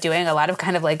do end up doing a lot of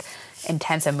kind of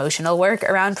intense emotional work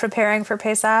around preparing for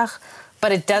Pesach,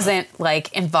 but it doesn't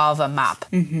involve a mop.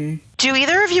 Mm-hmm. Do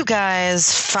either of you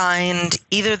guys find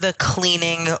either the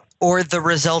cleaning or the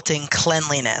resulting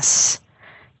cleanliness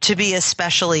to be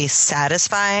especially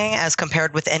satisfying as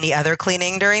compared with any other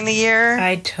cleaning during the year.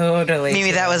 I totally Mimi,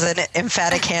 do. that was an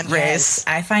emphatic hand raise.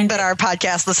 I find that our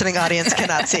podcast listening audience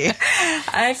cannot see.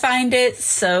 I find it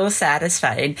so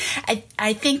satisfying.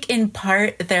 I think in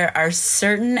part there are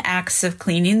certain acts of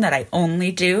cleaning that I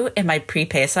only do in my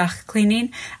pre-Pesach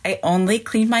cleaning. I only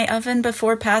clean my oven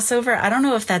before Passover. I don't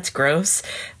know if that's gross,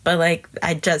 but like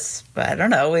I don't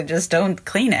know, we just don't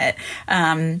clean it.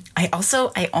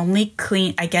 I only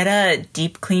clean, I get a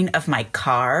deep clean of my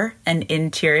car, an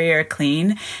interior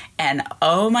clean, and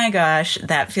oh my gosh,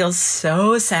 that feels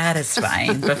so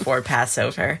satisfying before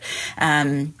Passover.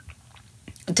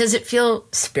 Does it feel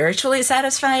spiritually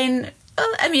satisfying?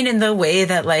 Well, I mean, in the way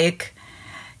that, like,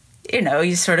 you know,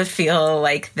 you sort of feel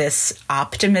like this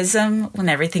optimism when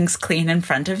everything's clean in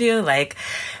front of you. Like,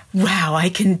 wow, I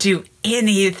can do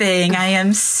anything. I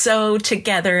am so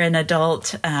together an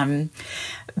adult.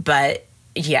 But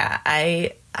yeah,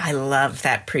 I love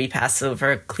that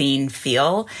pre-Passover clean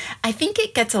feel. I think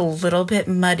it gets a little bit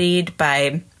muddied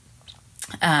by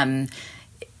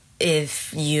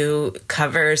if you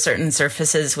cover certain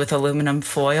surfaces with aluminum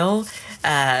foil,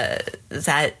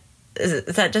 that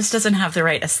just doesn't have the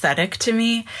right aesthetic to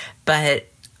me. But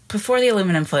before the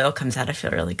aluminum foil comes out, I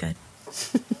feel really good.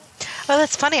 Oh,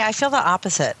 that's funny. I feel the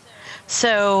opposite.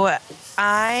 So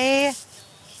I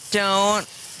don't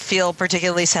feel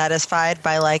particularly satisfied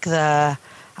by like the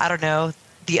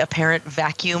apparent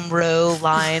vacuum row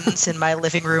lines in my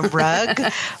living room rug,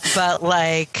 but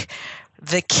like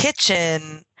the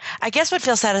kitchen, I guess what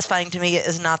feels satisfying to me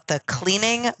is not the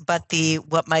cleaning, but the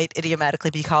what might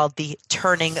idiomatically be called the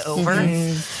turning over.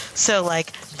 Mm-hmm. So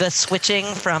like the switching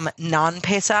from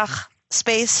non-Pesach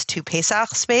space to Pesach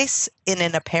space in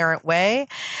an apparent way.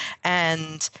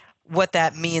 And what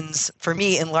that means for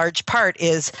me in large part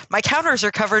is my counters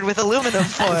are covered with aluminum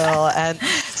foil. And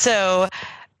so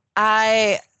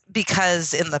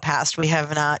because in the past we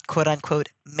have not quote unquote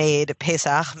made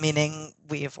Pesach, meaning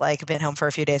we've like been home for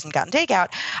a few days and gotten takeout,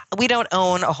 we don't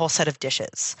own a whole set of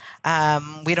dishes.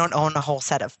 We don't own a whole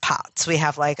set of pots. We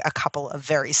have like a couple of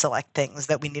very select things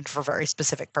that we need for very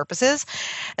specific purposes.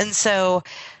 And so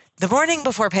the morning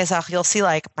before Pesach, you'll see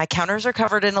like my counters are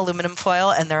covered in aluminum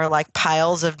foil and there are like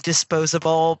piles of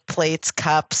disposable plates,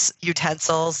 cups,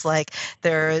 utensils. Like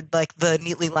they're like the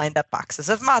neatly lined up boxes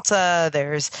of matzah.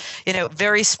 There's,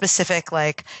 very specific,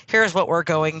 like here's what we're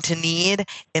going to need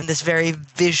in this very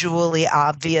visually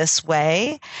obvious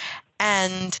way.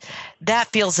 And that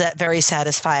feels very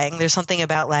satisfying. There's something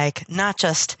about like not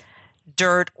just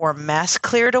dirt or mess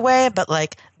cleared away, but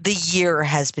like the year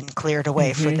has been cleared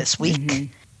away for this week.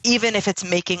 Mm-hmm. Even if it's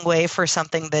making way for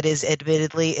something that is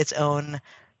admittedly its own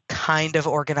kind of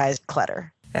organized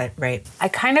clutter. Right. I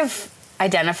kind of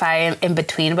identify in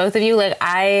between both of you. Like,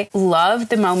 I love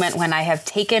the moment when I have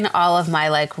taken all of my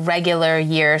like regular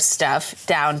year stuff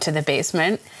down to the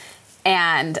basement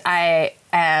and I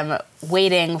am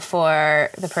waiting for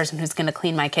the person who's going to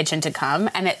clean my kitchen to come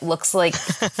and it looks like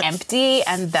empty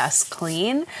and thus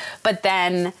clean. But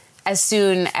then as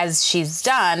soon as she's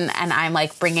done and I'm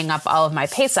like bringing up all of my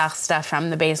Pesach stuff from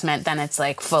the basement, then it's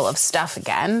like full of stuff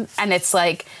again. And it's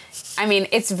like, I mean,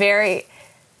 it's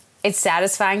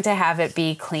satisfying to have it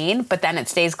be clean, but then it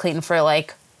stays clean for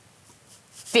like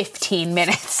 15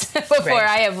 minutes before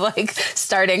I have like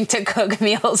starting to cook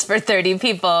meals for 30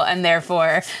 people and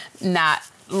therefore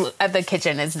the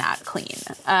kitchen is not clean.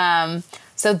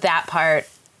 So that part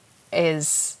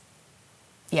is,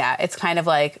 it's kind of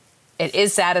like, it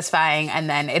is satisfying and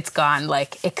then it's gone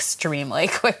like extremely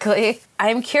quickly.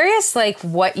 I'm curious like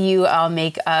what you all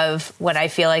make of what I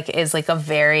feel like is like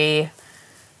there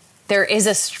is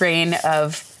a strain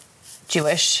of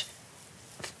Jewish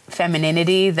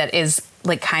femininity that is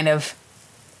like kind of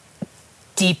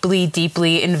deeply,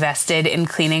 deeply invested in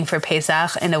cleaning for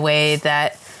Pesach in a way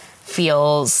that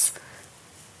feels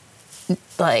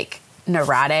like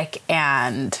neurotic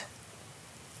and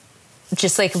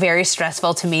just like very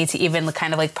stressful to me to even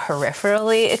kind of like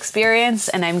peripherally experience.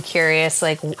 And I'm curious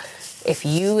like if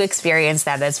you experience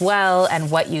that as well and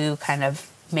what you kind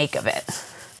of make of it.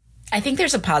 I think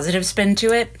there's a positive spin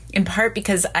to it, in part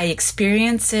because I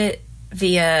experience it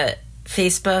via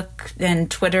Facebook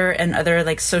and Twitter and other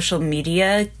like social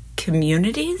media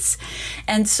communities.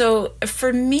 And so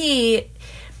for me,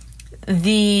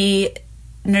 the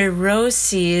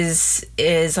neuroses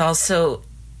is also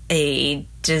a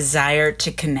desire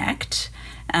to connect.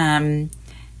 And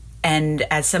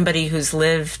as somebody who's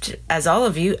lived, as all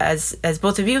of you, as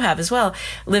both of you have as well,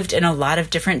 lived in a lot of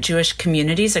different Jewish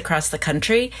communities across the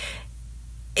country,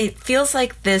 it feels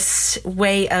like this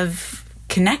way of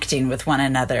connecting with one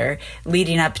another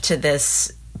leading up to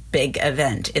this big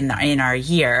event in our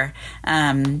year.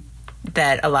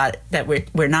 That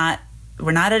we're not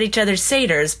at each other's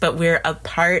seders, but we're a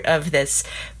part of this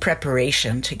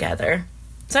preparation together.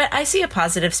 So I see a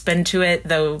positive spin to it,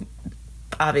 though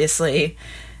obviously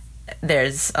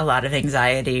there's a lot of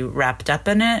anxiety wrapped up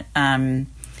in it. And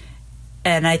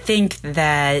I think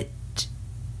that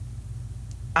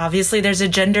obviously there's a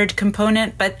gendered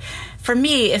component, but for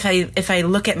me, if I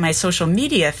look at my social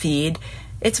media feed,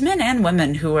 it's men and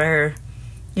women who are,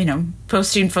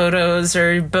 posting photos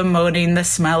or bemoaning the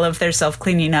smell of their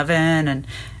self-cleaning oven, and,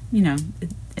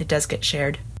 it does get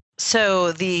shared.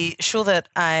 So the shul that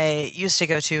I used to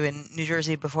go to in New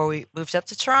Jersey before we moved up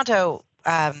to Toronto,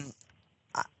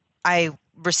 I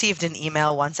received an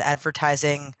email once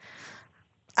advertising,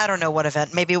 I don't know what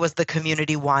event, maybe it was the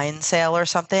community wine sale or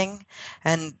something.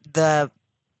 And the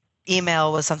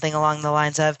email was something along the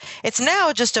lines of, "It's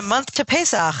now just a month to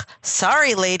Pesach.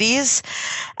 Sorry, ladies."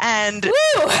 And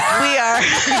we are,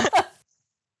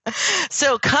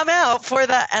 so come out for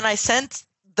that. And I sent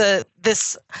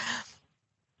this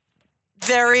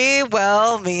very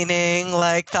well-meaning,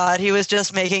 thought he was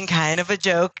just making kind of a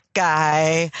joke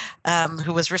guy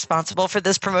who was responsible for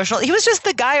this promotional. He was just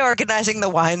the guy organizing the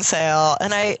wine sale.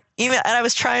 And I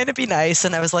was trying to be nice,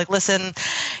 and I was like, "Listen,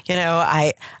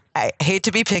 I hate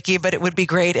to be picky, but it would be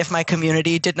great if my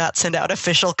community did not send out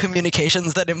official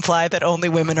communications that imply that only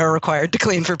women are required to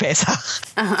clean for Pesach."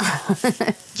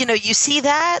 You see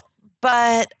that,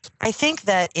 but I think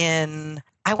that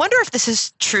I wonder if this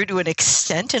is true to an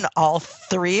extent in all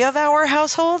three of our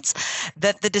households,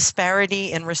 that the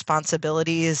disparity in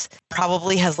responsibilities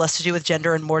probably has less to do with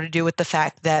gender and more to do with the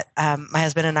fact that my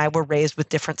husband and I were raised with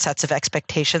different sets of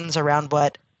expectations around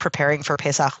what preparing for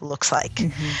Pesach looks like.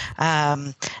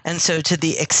 Mm-hmm. And so to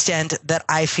the extent that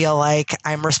I feel like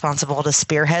I'm responsible to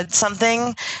spearhead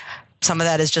something, some of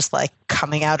that is just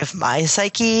coming out of my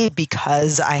psyche,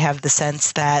 because I have the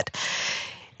sense that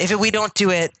if we don't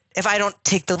do it, if I don't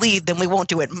take the lead, then we won't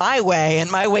do it my way. And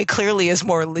my way clearly is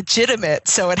more legitimate.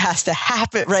 So it has to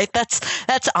happen, right? That's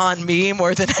on me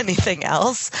more than anything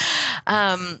else.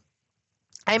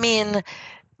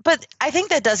 But I think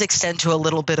that does extend to a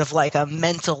little bit of a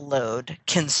mental load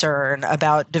concern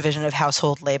about division of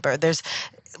household labor.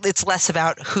 It's less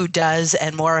about who does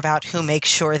and more about who makes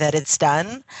sure that it's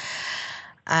done.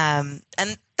 And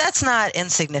that's not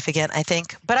insignificant, I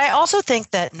think. But I also think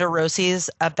that neuroses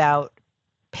about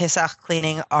Pesach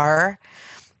cleaning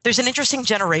there's an interesting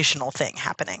generational thing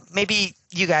happening. Maybe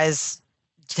you guys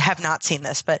have not seen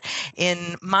this, but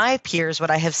in my peers,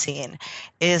 what I have seen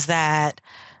is that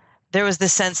there was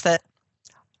this sense that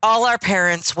all our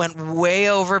parents went way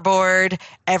overboard.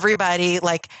 Everybody,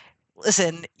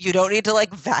 listen, you don't need to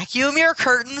vacuum your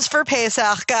curtains for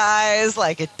Pesach, guys.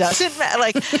 It doesn't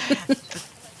matter.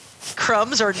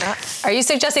 Crumbs or not. Are you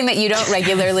suggesting that you don't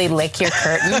regularly lick your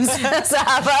curtains,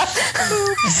 Zahava?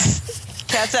 Oops.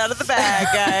 Cat's out of the bag,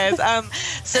 guys.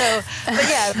 But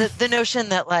yeah, the notion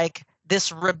that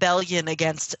this rebellion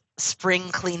against spring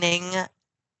cleaning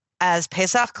as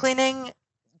Pesach cleaning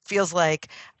feels like,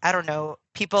 I don't know,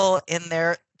 people in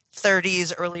their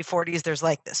 30s, early 40s, there's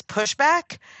this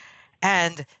pushback.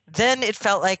 And then it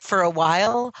felt like for a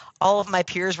while, all of my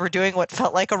peers were doing what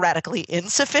felt like a radically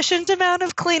insufficient amount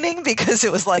of cleaning because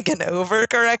it was an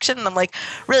overcorrection. And I'm like,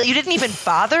 really? You didn't even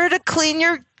bother to clean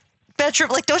your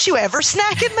bedroom? Don't you ever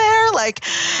snack in there?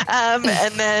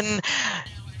 And then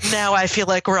now I feel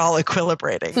like we're all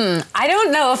equilibrating. I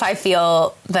don't know if I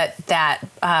feel that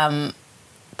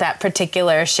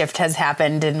particular shift has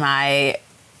happened in my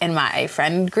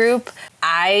friend group.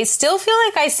 I still feel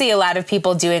like I see a lot of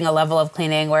people doing a level of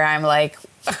cleaning where I'm like,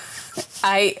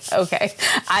 I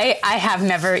have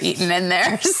never eaten in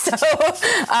there. So,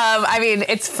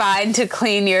 it's fine to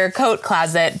clean your coat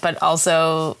closet, but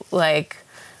also I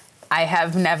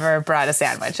have never brought a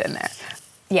sandwich in there.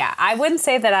 Yeah, I wouldn't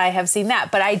say that I have seen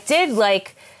that, but I did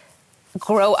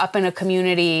grow up in a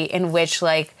community in which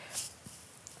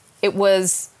it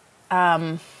was,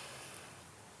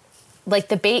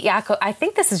 the Beit Yaakov, I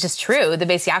think this is just true. The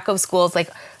Beit Yaakov schools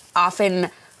often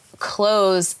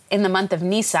close in the month of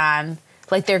Nisan.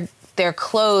 They're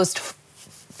closed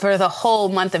for the whole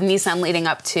month of Nisan leading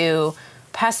up to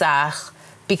Pesach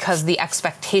because the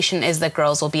expectation is that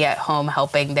girls will be at home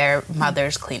helping their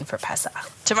mothers clean for Pesach.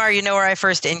 Tamar, you know where I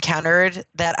first encountered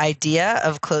that idea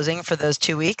of closing for those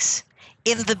 2 weeks?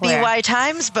 In the BY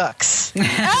Times books.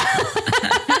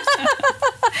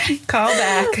 Call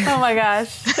back. Oh my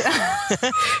gosh.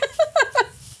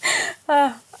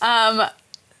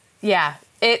 Yeah,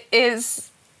 it is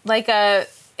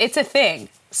it's a thing.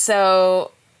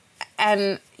 So,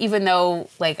 and even though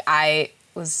I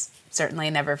was certainly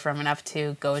never from enough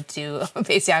to go to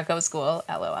Beis Yaakov school,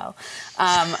 LOL.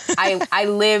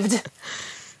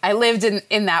 I lived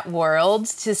in that world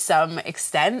to some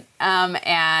extent.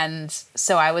 And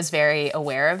so I was very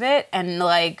aware of it. And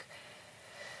like,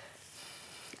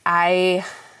 I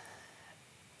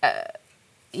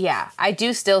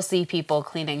do still see people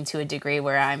cleaning to a degree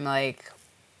where I'm like,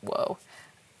 whoa,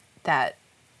 that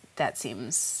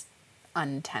seems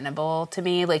untenable to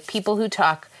me. Like people who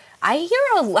talk, I hear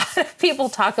a lot of people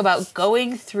talk about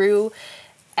going through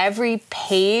every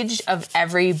page of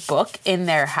every book in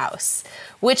their house,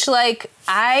 which like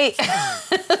I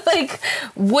like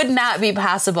would not be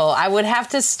possible. I would have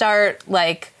to start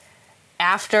like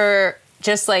after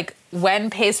just like when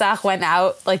Pesach went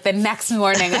out, like the next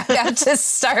morning, I'd have to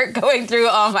start going through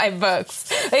all my books.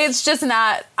 It's just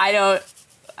not, I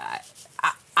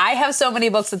have so many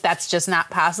books that that's just not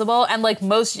possible. And like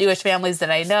most Jewish families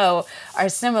that I know are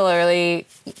similarly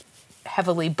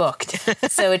heavily booked.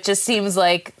 So it just seems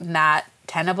like not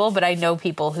tenable, but I know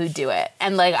people who do it.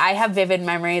 And like I have vivid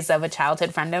memories of a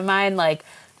childhood friend of mine, like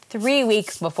 3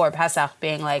 weeks before Pesach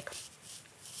being like,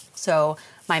 so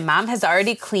my mom has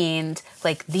already cleaned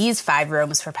like these 5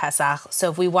 rooms for Pesach.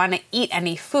 So if we want to eat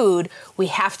any food, we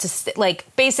have to like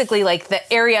basically like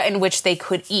the area in which they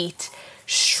could eat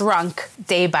shrunk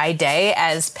day by day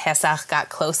as Pesach got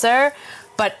closer.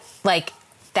 But like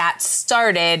that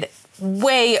started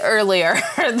way earlier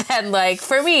than like,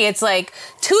 for me, it's like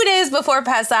 2 days before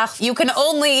Pesach, you can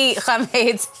only eat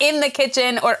chametz in the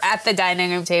kitchen or at the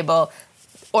dining room table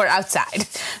or outside.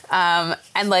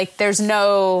 And like, there's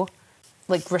no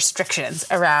like restrictions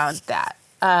around that.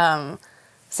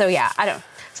 So yeah, I don't.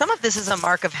 Some of this is a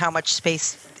mark of how much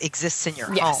space exists in your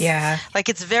home. Yeah. Like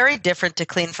it's very different to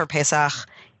clean for Pesach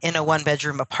in a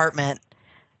 1-bedroom apartment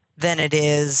than it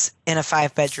is in a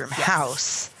 5-bedroom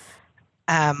house.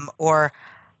 Or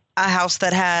a house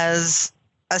that has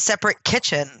a separate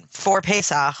kitchen for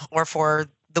Pesach or for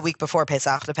the week before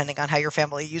Pesach, depending on how your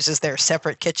family uses their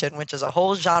separate kitchen, which is a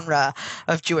whole genre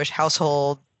of Jewish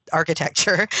household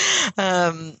architecture.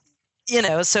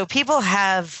 So people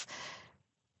have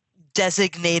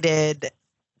designated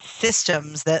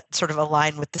systems that sort of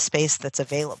align with the space that's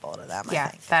available to them, I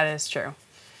think. That is true.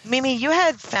 Mimi, you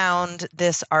had found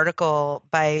this article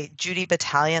by Judy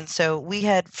Battalion. So we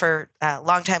had, for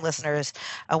longtime listeners,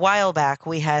 a while back,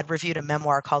 we had reviewed a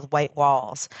memoir called White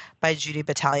Walls by Judy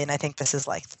Battalion. I think this is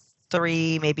like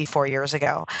 3, maybe 4 years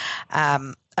ago,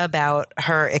 about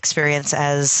her experience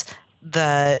as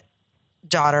the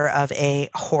daughter of a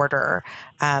hoarder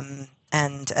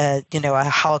and a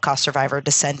Holocaust survivor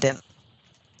descendant.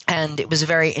 And it was a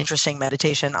very interesting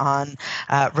meditation on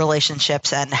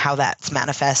relationships and how that's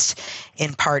manifest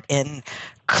in part in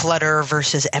clutter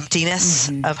versus emptiness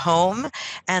of home.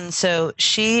 And so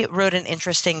she wrote an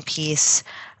interesting piece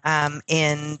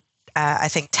in, I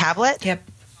think, Tablet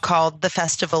called The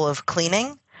Festival of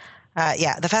Cleaning.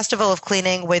 The Festival of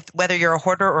Cleaning. With whether you're a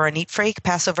hoarder or a neat freak,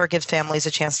 Passover gives families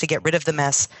a chance to get rid of the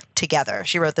mess together.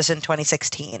 She wrote this in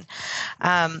 2016.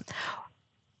 I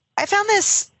found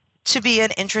this to be an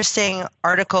interesting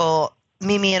article.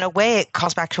 Mimi, in a way, it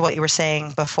calls back to what you were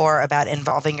saying before about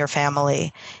involving your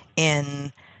family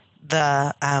in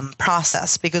the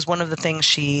process, because one of the things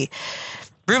she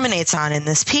ruminates on in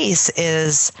this piece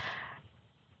is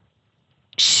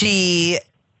she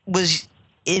was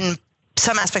in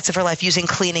some aspects of her life using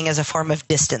cleaning as a form of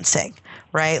distancing,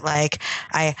 right? Like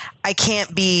I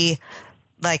can't be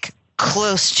like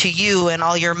close to you and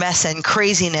all your mess and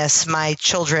craziness, my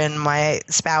children, my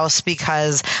spouse,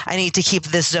 because I need to keep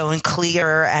this zone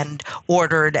clear and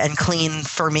ordered and clean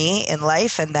for me in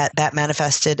life. And that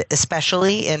manifested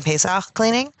especially in Pesach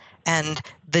cleaning and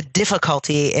the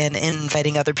difficulty in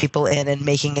inviting other people in and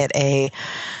making it a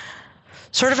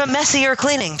sort of a messier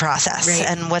cleaning process, right,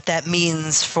 and what that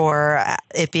means for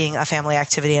it being a family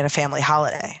activity and a family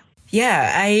holiday.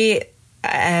 Yeah, I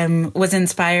was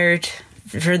inspired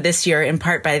for this year in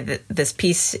part by this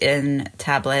piece in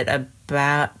Tablet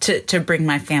about to bring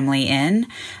my family in.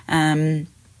 I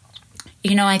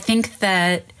think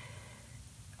that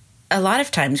a lot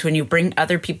of times when you bring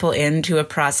other people into a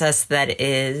process that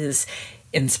is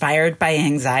inspired by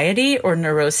anxiety or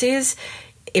neuroses,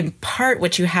 in part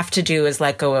what you have to do is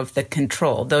let go of the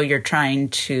control. Though you're trying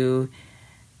to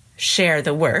share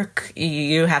the work,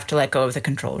 you have to let go of the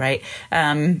control, right?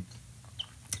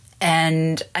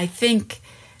 And I think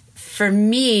for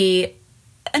me,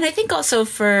 and I think also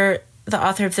for the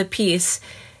author of the piece,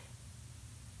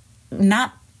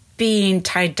 not being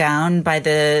tied down by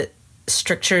the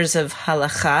strictures of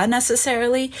halakha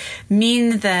necessarily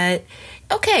mean that,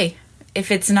 okay,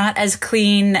 if it's not as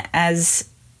clean as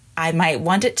I might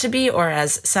want it to be or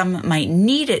as some might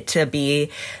need it to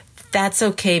be, that's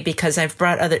okay because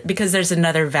because there's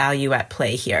another value at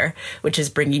play here, which is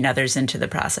bringing others into the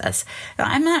process. Now,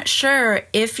 I'm not sure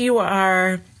if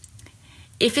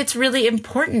it's really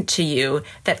important to you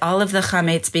that all of the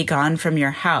chametz be gone from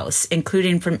your house,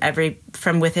 including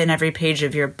from within every page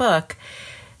of your book.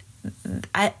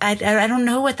 I don't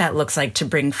know what that looks like to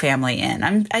bring family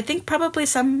in. I think probably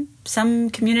some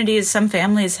communities, some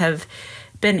families have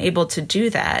been able to do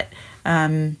that.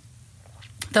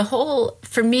 It's a whole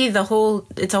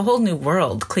new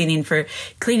world, cleaning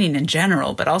in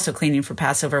general, but also cleaning for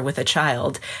Passover with a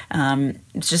child. It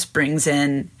just brings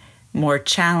in more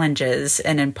challenges.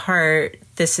 And in part,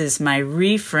 this is my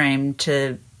reframe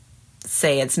to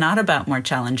say it's not about more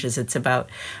challenges. It's about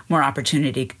more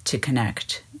opportunity to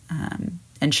connect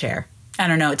and share. I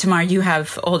don't know. Tamar, you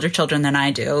have older children than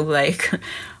I do. Like,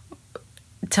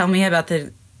 tell me about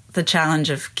the challenge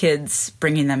of kids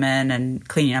bringing them in and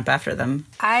cleaning up after them.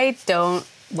 I don't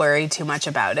worry too much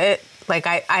about it. Like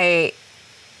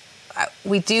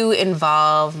we do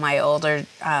involve my older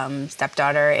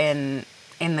stepdaughter in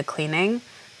the cleaning,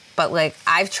 but like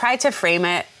I've tried to frame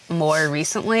it more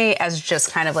recently as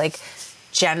just kind of like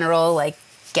general, like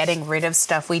getting rid of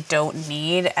stuff we don't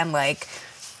need and like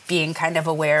being kind of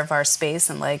aware of our space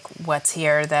and like what's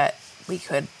here that we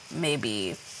could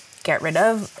maybe get rid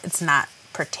of. It's not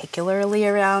particularly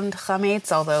around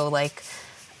chametz, although like,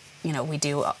 you know, we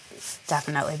do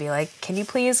definitely be like, can you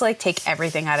please like take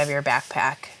everything out of your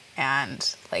backpack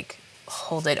and like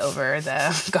hold it over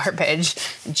the garbage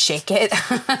and shake it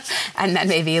and then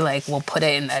maybe like we'll put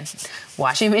it in the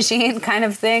washing machine kind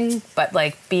of thing. But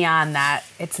like beyond that,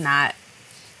 it's not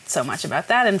so much about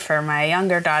that. And for my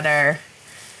younger daughter,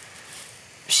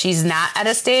 she's not at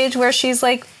a stage where she's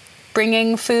like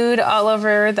bringing food all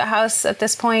over the house at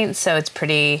this point, so it's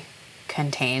pretty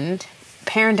contained.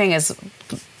 Parenting is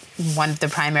one of the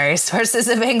primary sources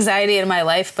of anxiety in my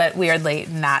life, but weirdly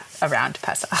not around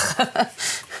Pesach.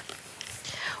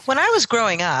 When I was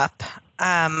growing up,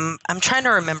 I'm trying to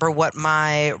remember what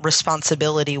my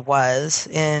responsibility was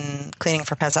in cleaning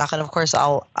for Pesach, and of course,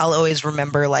 I'll always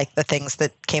remember like the things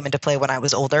that came into play when I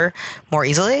was older more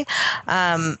easily.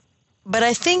 But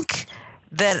I think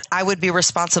that I would be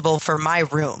responsible for my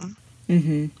room.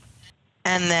 Mm-hmm.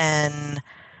 And then,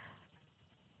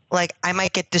 like, I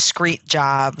might get discrete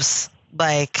jobs,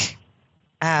 like,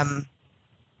 Tamar,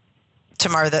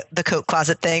 the coat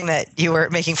closet thing that you were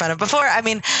making fun of before. I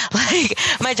mean, like,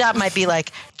 my job might be,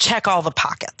 like, check all the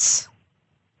pockets.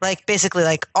 Like, basically,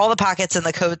 like, all the pockets in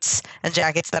the coats and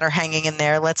jackets that are hanging in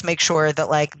there. Let's make sure that,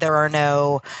 like, there are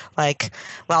no, like,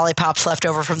 lollipops left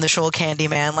over from the Shul Candy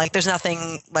Man. Like, there's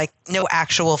nothing, like, no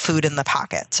actual food in the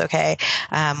pockets, okay?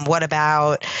 What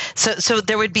about... So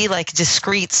there would be, like,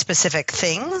 discrete, specific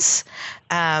things.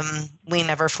 We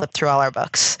never flip through all our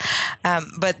books.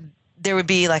 But there would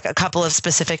be, like, a couple of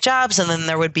specific jobs, and then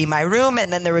there would be my room,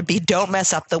 and then there would be don't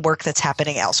mess up the work that's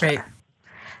happening elsewhere.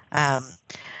 Right.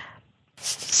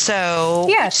 So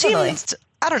yeah, totally. Seems,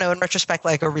 I don't know, in retrospect,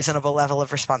 like a reasonable level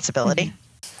of responsibility.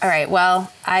 Mm-hmm. All right.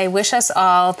 Well, I wish us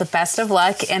all the best of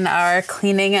luck in our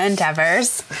cleaning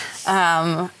endeavors.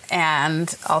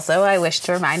 And also I wish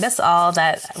to remind us all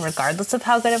that regardless of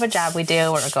how good of a job we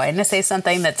do, we're going to say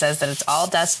something that says that it's all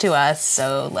dust to us.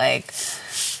 So like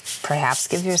perhaps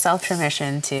give yourself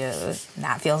permission to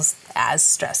not feel as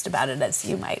stressed about it as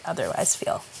you might otherwise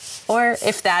feel. Or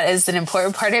if that is an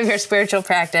important part of your spiritual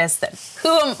practice, then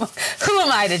who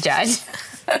am I to judge?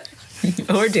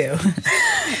 Or do.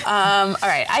 All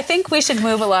right. I think we should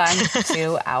move along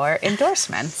to our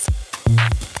endorsements.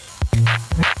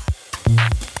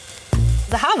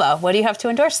 Zahava, what do you have to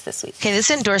endorse this week? Okay,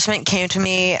 this endorsement came to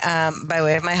me by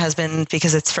way of my husband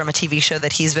because it's from a TV show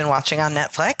that he's been watching on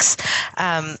Netflix.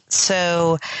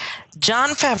 So Jon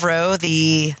Favreau,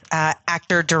 the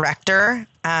actor-director,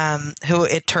 who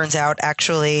it turns out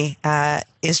actually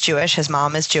is Jewish. His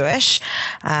mom is Jewish,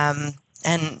 and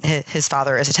his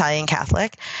father is Italian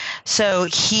Catholic. So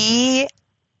he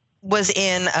was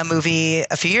in a movie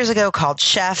a few years ago called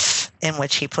Chef, in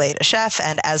which he played a chef.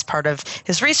 And as part of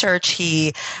his research,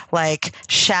 he like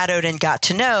shadowed and got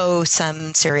to know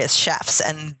some serious chefs.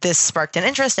 And this sparked an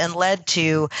interest and led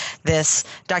to this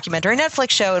documentary Netflix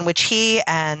show in which he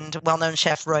and well-known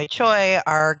chef Roy Choi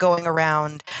are going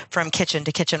around from kitchen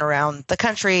to kitchen around the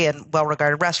country in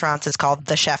well-regarded restaurants. It's called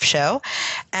The Chef Show.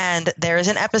 And there is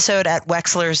an episode at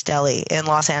Wexler's Deli in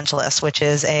Los Angeles, which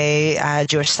is a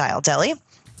Jewish-style deli.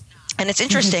 And it's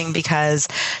interesting because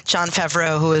Jon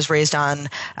Favreau, who was raised on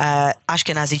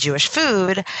Ashkenazi Jewish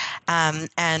food,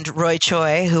 and Roy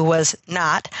Choi, who was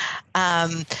not,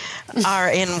 are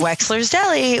in Wexler's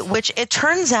Deli, which it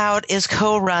turns out is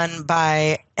co-run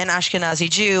by an Ashkenazi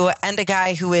Jew and a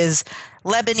guy who is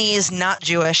Lebanese, not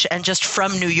Jewish, and just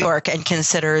from New York and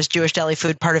considers Jewish deli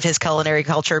food part of his culinary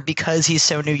culture because he's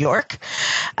so New York.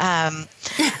 And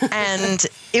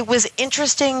it was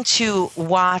interesting to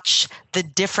watch the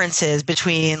differences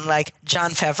between like Jon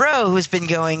Favreau, who's been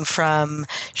going from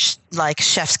like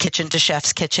chef's kitchen to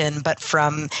chef's kitchen, but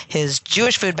from his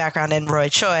Jewish food background, and Roy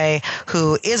Choi,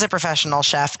 who is a professional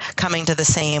chef, coming to the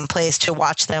same place to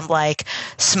watch them like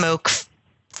smoke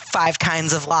 5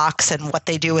 kinds of lox and what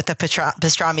they do with the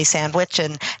pastrami sandwich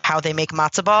and how they make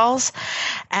matzo balls.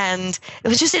 And it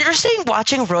was just interesting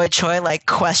watching Roy Choi like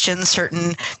question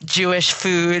certain Jewish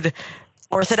food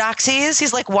orthodoxies.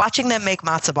 He's like watching them make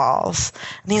matzo balls.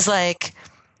 And he's like,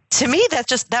 to me,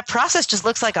 that process just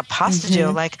looks like a pasta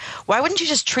dough. Like, why wouldn't you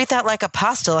just treat that like a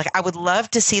pasta? Like, I would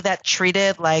love to see that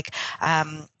treated like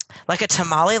a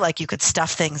tamale, like you could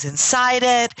stuff things inside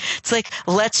it. It's like,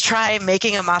 let's try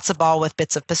making a matzo ball with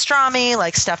bits of pastrami,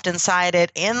 like stuffed inside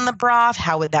it in the broth.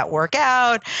 How would that work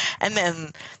out? And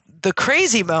then the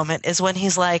crazy moment is when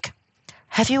he's like,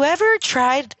 have you ever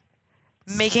tried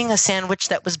making a sandwich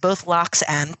that was both lox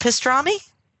and pastrami?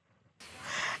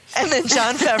 And then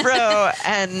Jon Favreau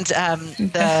and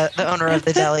the owner of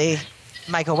the deli,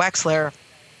 Michael Wexler,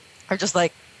 are just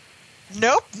like,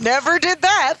 nope, never did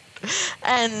that.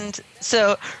 And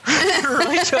so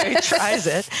Roy Choi tries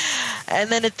it, and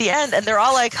then at the end, and they're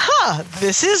all like,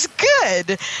 this is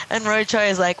good. And Roy Choi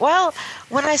is like, well,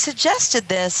 when I suggested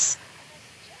this,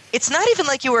 it's not even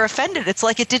like you were offended. It's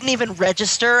like it didn't even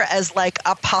register as like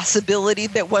a possibility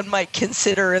that one might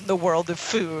consider in the world of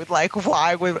food. Like,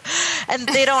 why would... And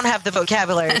they don't have the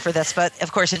vocabulary for this, but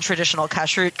of course in traditional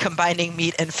kashrut, combining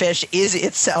meat and fish is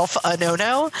itself a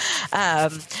no-no.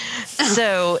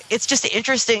 So it's just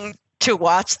interesting to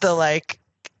watch the like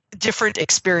different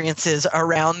experiences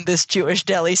around this Jewish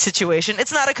deli situation.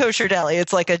 It's not a kosher deli.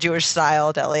 It's like a Jewish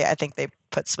style deli. I think they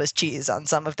put Swiss cheese on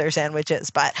some of their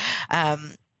sandwiches, but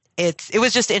it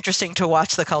was just interesting to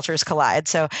watch the cultures collide.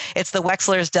 So it's the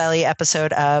Wexler's Deli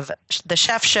episode of The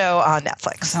Chef Show on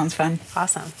Netflix. Sounds fun.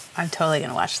 Awesome. I'm totally going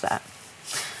to watch that.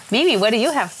 Mimi, what do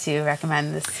you have to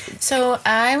recommend this? So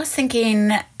I was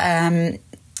thinking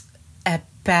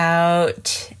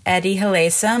about Eddie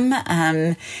Hillesum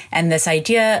and this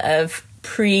idea of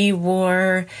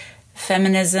pre-war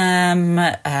feminism,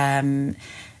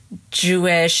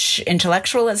 Jewish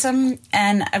intellectualism,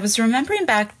 and I was remembering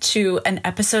back to an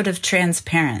episode of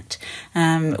Transparent,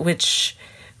 which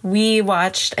we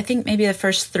watched, I think maybe the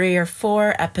first 3 or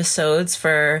 4 episodes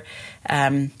for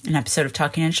an episode of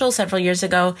Talking in Shul several years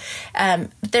ago.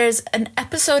 There's an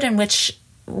episode in which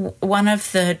one of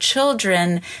the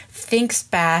children thinks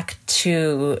back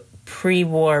to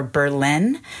pre-war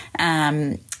Berlin.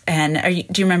 And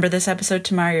do you remember this episode,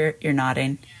 Tamar? You're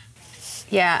nodding.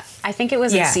 Yeah, I think it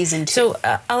was in season 2. So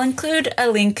I'll include a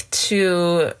link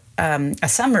to a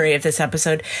summary of this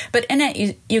episode. But in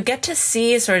it, you get to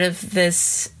see sort of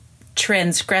this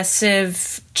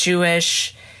transgressive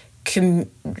Jewish,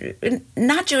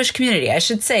 not Jewish community, I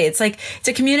should say. It's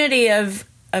a community of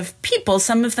people.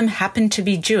 Some of them happen to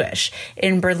be Jewish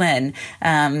in Berlin.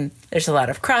 There's a lot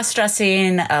of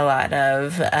cross-dressing, a lot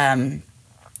of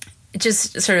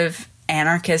just sort of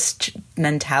anarchist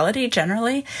mentality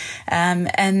generally.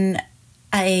 And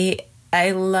I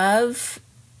love,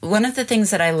 one of the things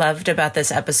that I loved about this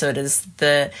episode is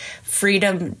the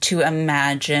freedom to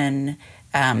imagine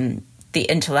the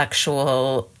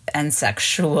intellectual and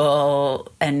sexual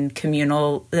and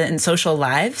communal and social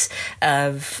lives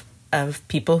of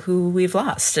people who we've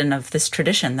lost and of this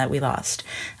tradition that we lost.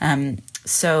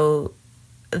 So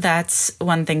that's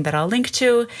one thing that I'll link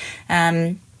to.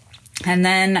 And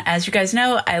then, as you guys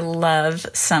know, I love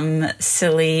some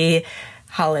silly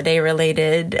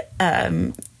holiday-related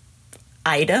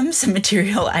items,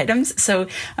 material items. So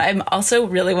I also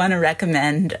really want to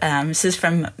recommend, this is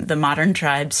from the Modern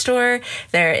Tribe store.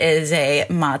 There is a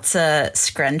matzah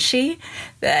scrunchie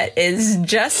that is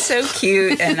just so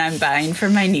cute, and I'm buying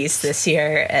for my niece this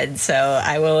year. And so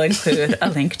I will include a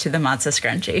link to the matzah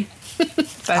scrunchie.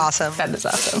 Awesome. That is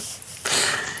awesome.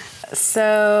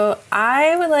 So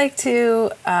I would like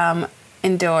to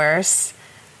endorse,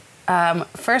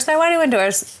 first I want to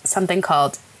endorse something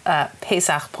called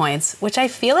Pesach Points, which I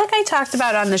feel like I talked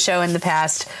about on the show in the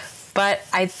past, but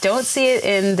I don't see it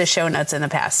in the show notes in the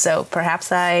past, so perhaps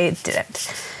I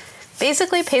didn't.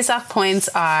 Basically, Pesach Points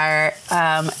are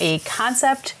a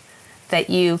concept that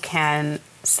you can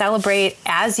celebrate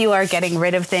as you are getting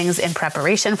rid of things in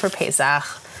preparation for Pesach.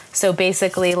 So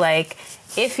basically, like,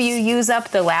 if you use up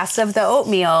the last of the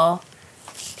oatmeal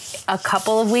a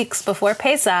couple of weeks before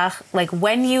Pesach, like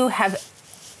when you have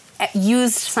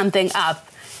used something up,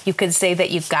 you could say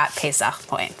that you've got Pesach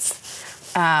points.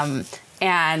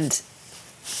 And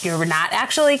you're not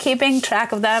actually keeping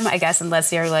track of them, I guess,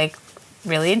 unless you're like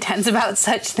really intense about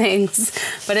such things.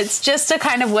 But it's just a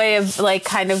kind of way of like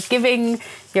kind of giving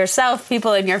yourself,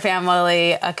 people in your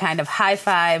family, a kind of high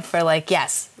five for like,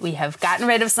 yes, we have gotten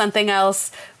rid of something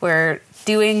else. We're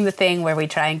doing the thing where we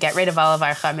try and get rid of all of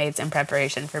our chametz in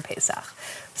preparation for Pesach.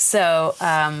 So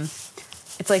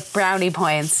it's like brownie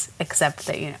points, except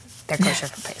that, you know, they're kosher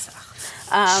for Pesach.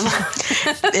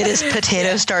 It is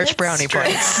potato starch brownie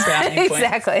points.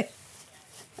 Exactly.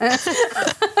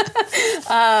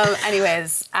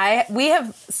 Anyways, we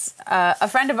have a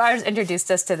friend of ours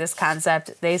introduced us to this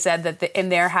concept. They said that in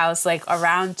their house, like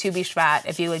around Tu B'Shvat,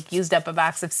 if you like used up a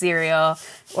box of cereal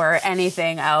or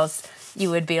anything else, you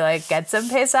would be like, get some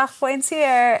Pesach points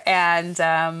here. And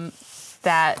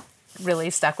that really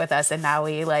stuck with us. And now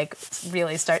we like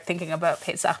really start thinking about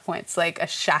Pesach points like a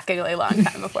shockingly long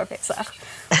time before Pesach.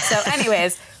 So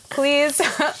anyways,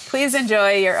 please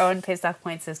enjoy your own Pesach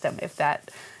point system if that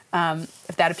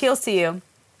appeals to you.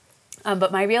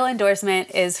 But my real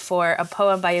endorsement is for a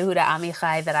poem by Yehuda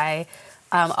Amichai that I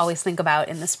always think about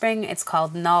in the spring. It's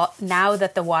called Now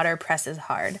That the Water Presses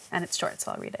Hard, and it's short,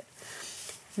 so I'll read it.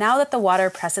 Now that the water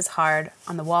presses hard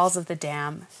on the walls of the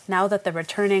dam, now that the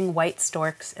returning white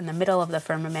storks in the middle of the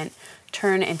firmament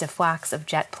turn into flocks of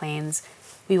jet planes,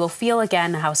 we will feel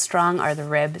again how strong are the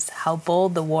ribs, how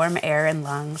bold the warm air and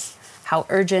lungs, how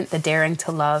urgent the daring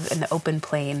to love in the open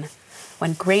plain,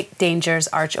 when great dangers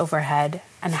arch overhead,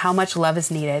 and how much love is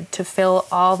needed to fill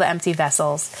all the empty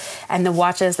vessels and the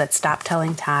watches that stop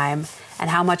telling time, and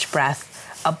how much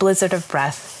breath, a blizzard of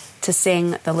breath, to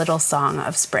sing the little song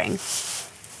of spring.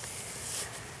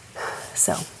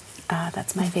 So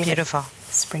that's my favorite Beautiful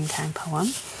springtime poem.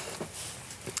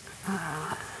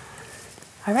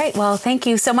 All right. Well, thank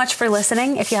you so much for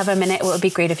listening. If you have a minute, it would be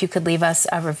great if you could leave us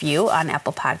a review on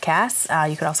Apple Podcasts.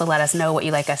 You could also let us know what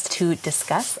you'd like us to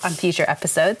discuss on future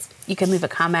episodes. You can leave a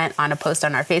comment on a post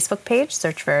on our Facebook page.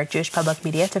 Search for Jewish Public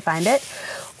Media to find it.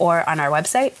 Or on our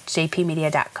website,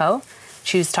 jpmedia.co.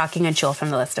 Choose Talking and Shul from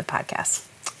the list of podcasts.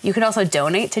 You can also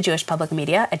donate to Jewish Public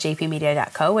Media at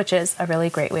jpmedia.co, which is a really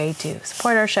great way to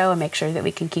support our show and make sure that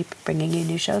we can keep bringing you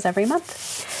new shows every month.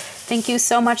 Thank you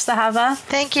so much, Zahava.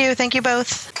 Thank you. Thank you both.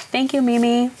 Thank you,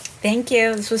 Mimi. Thank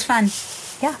you. This was fun.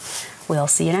 Yeah. We'll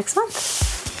see you next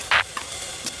month.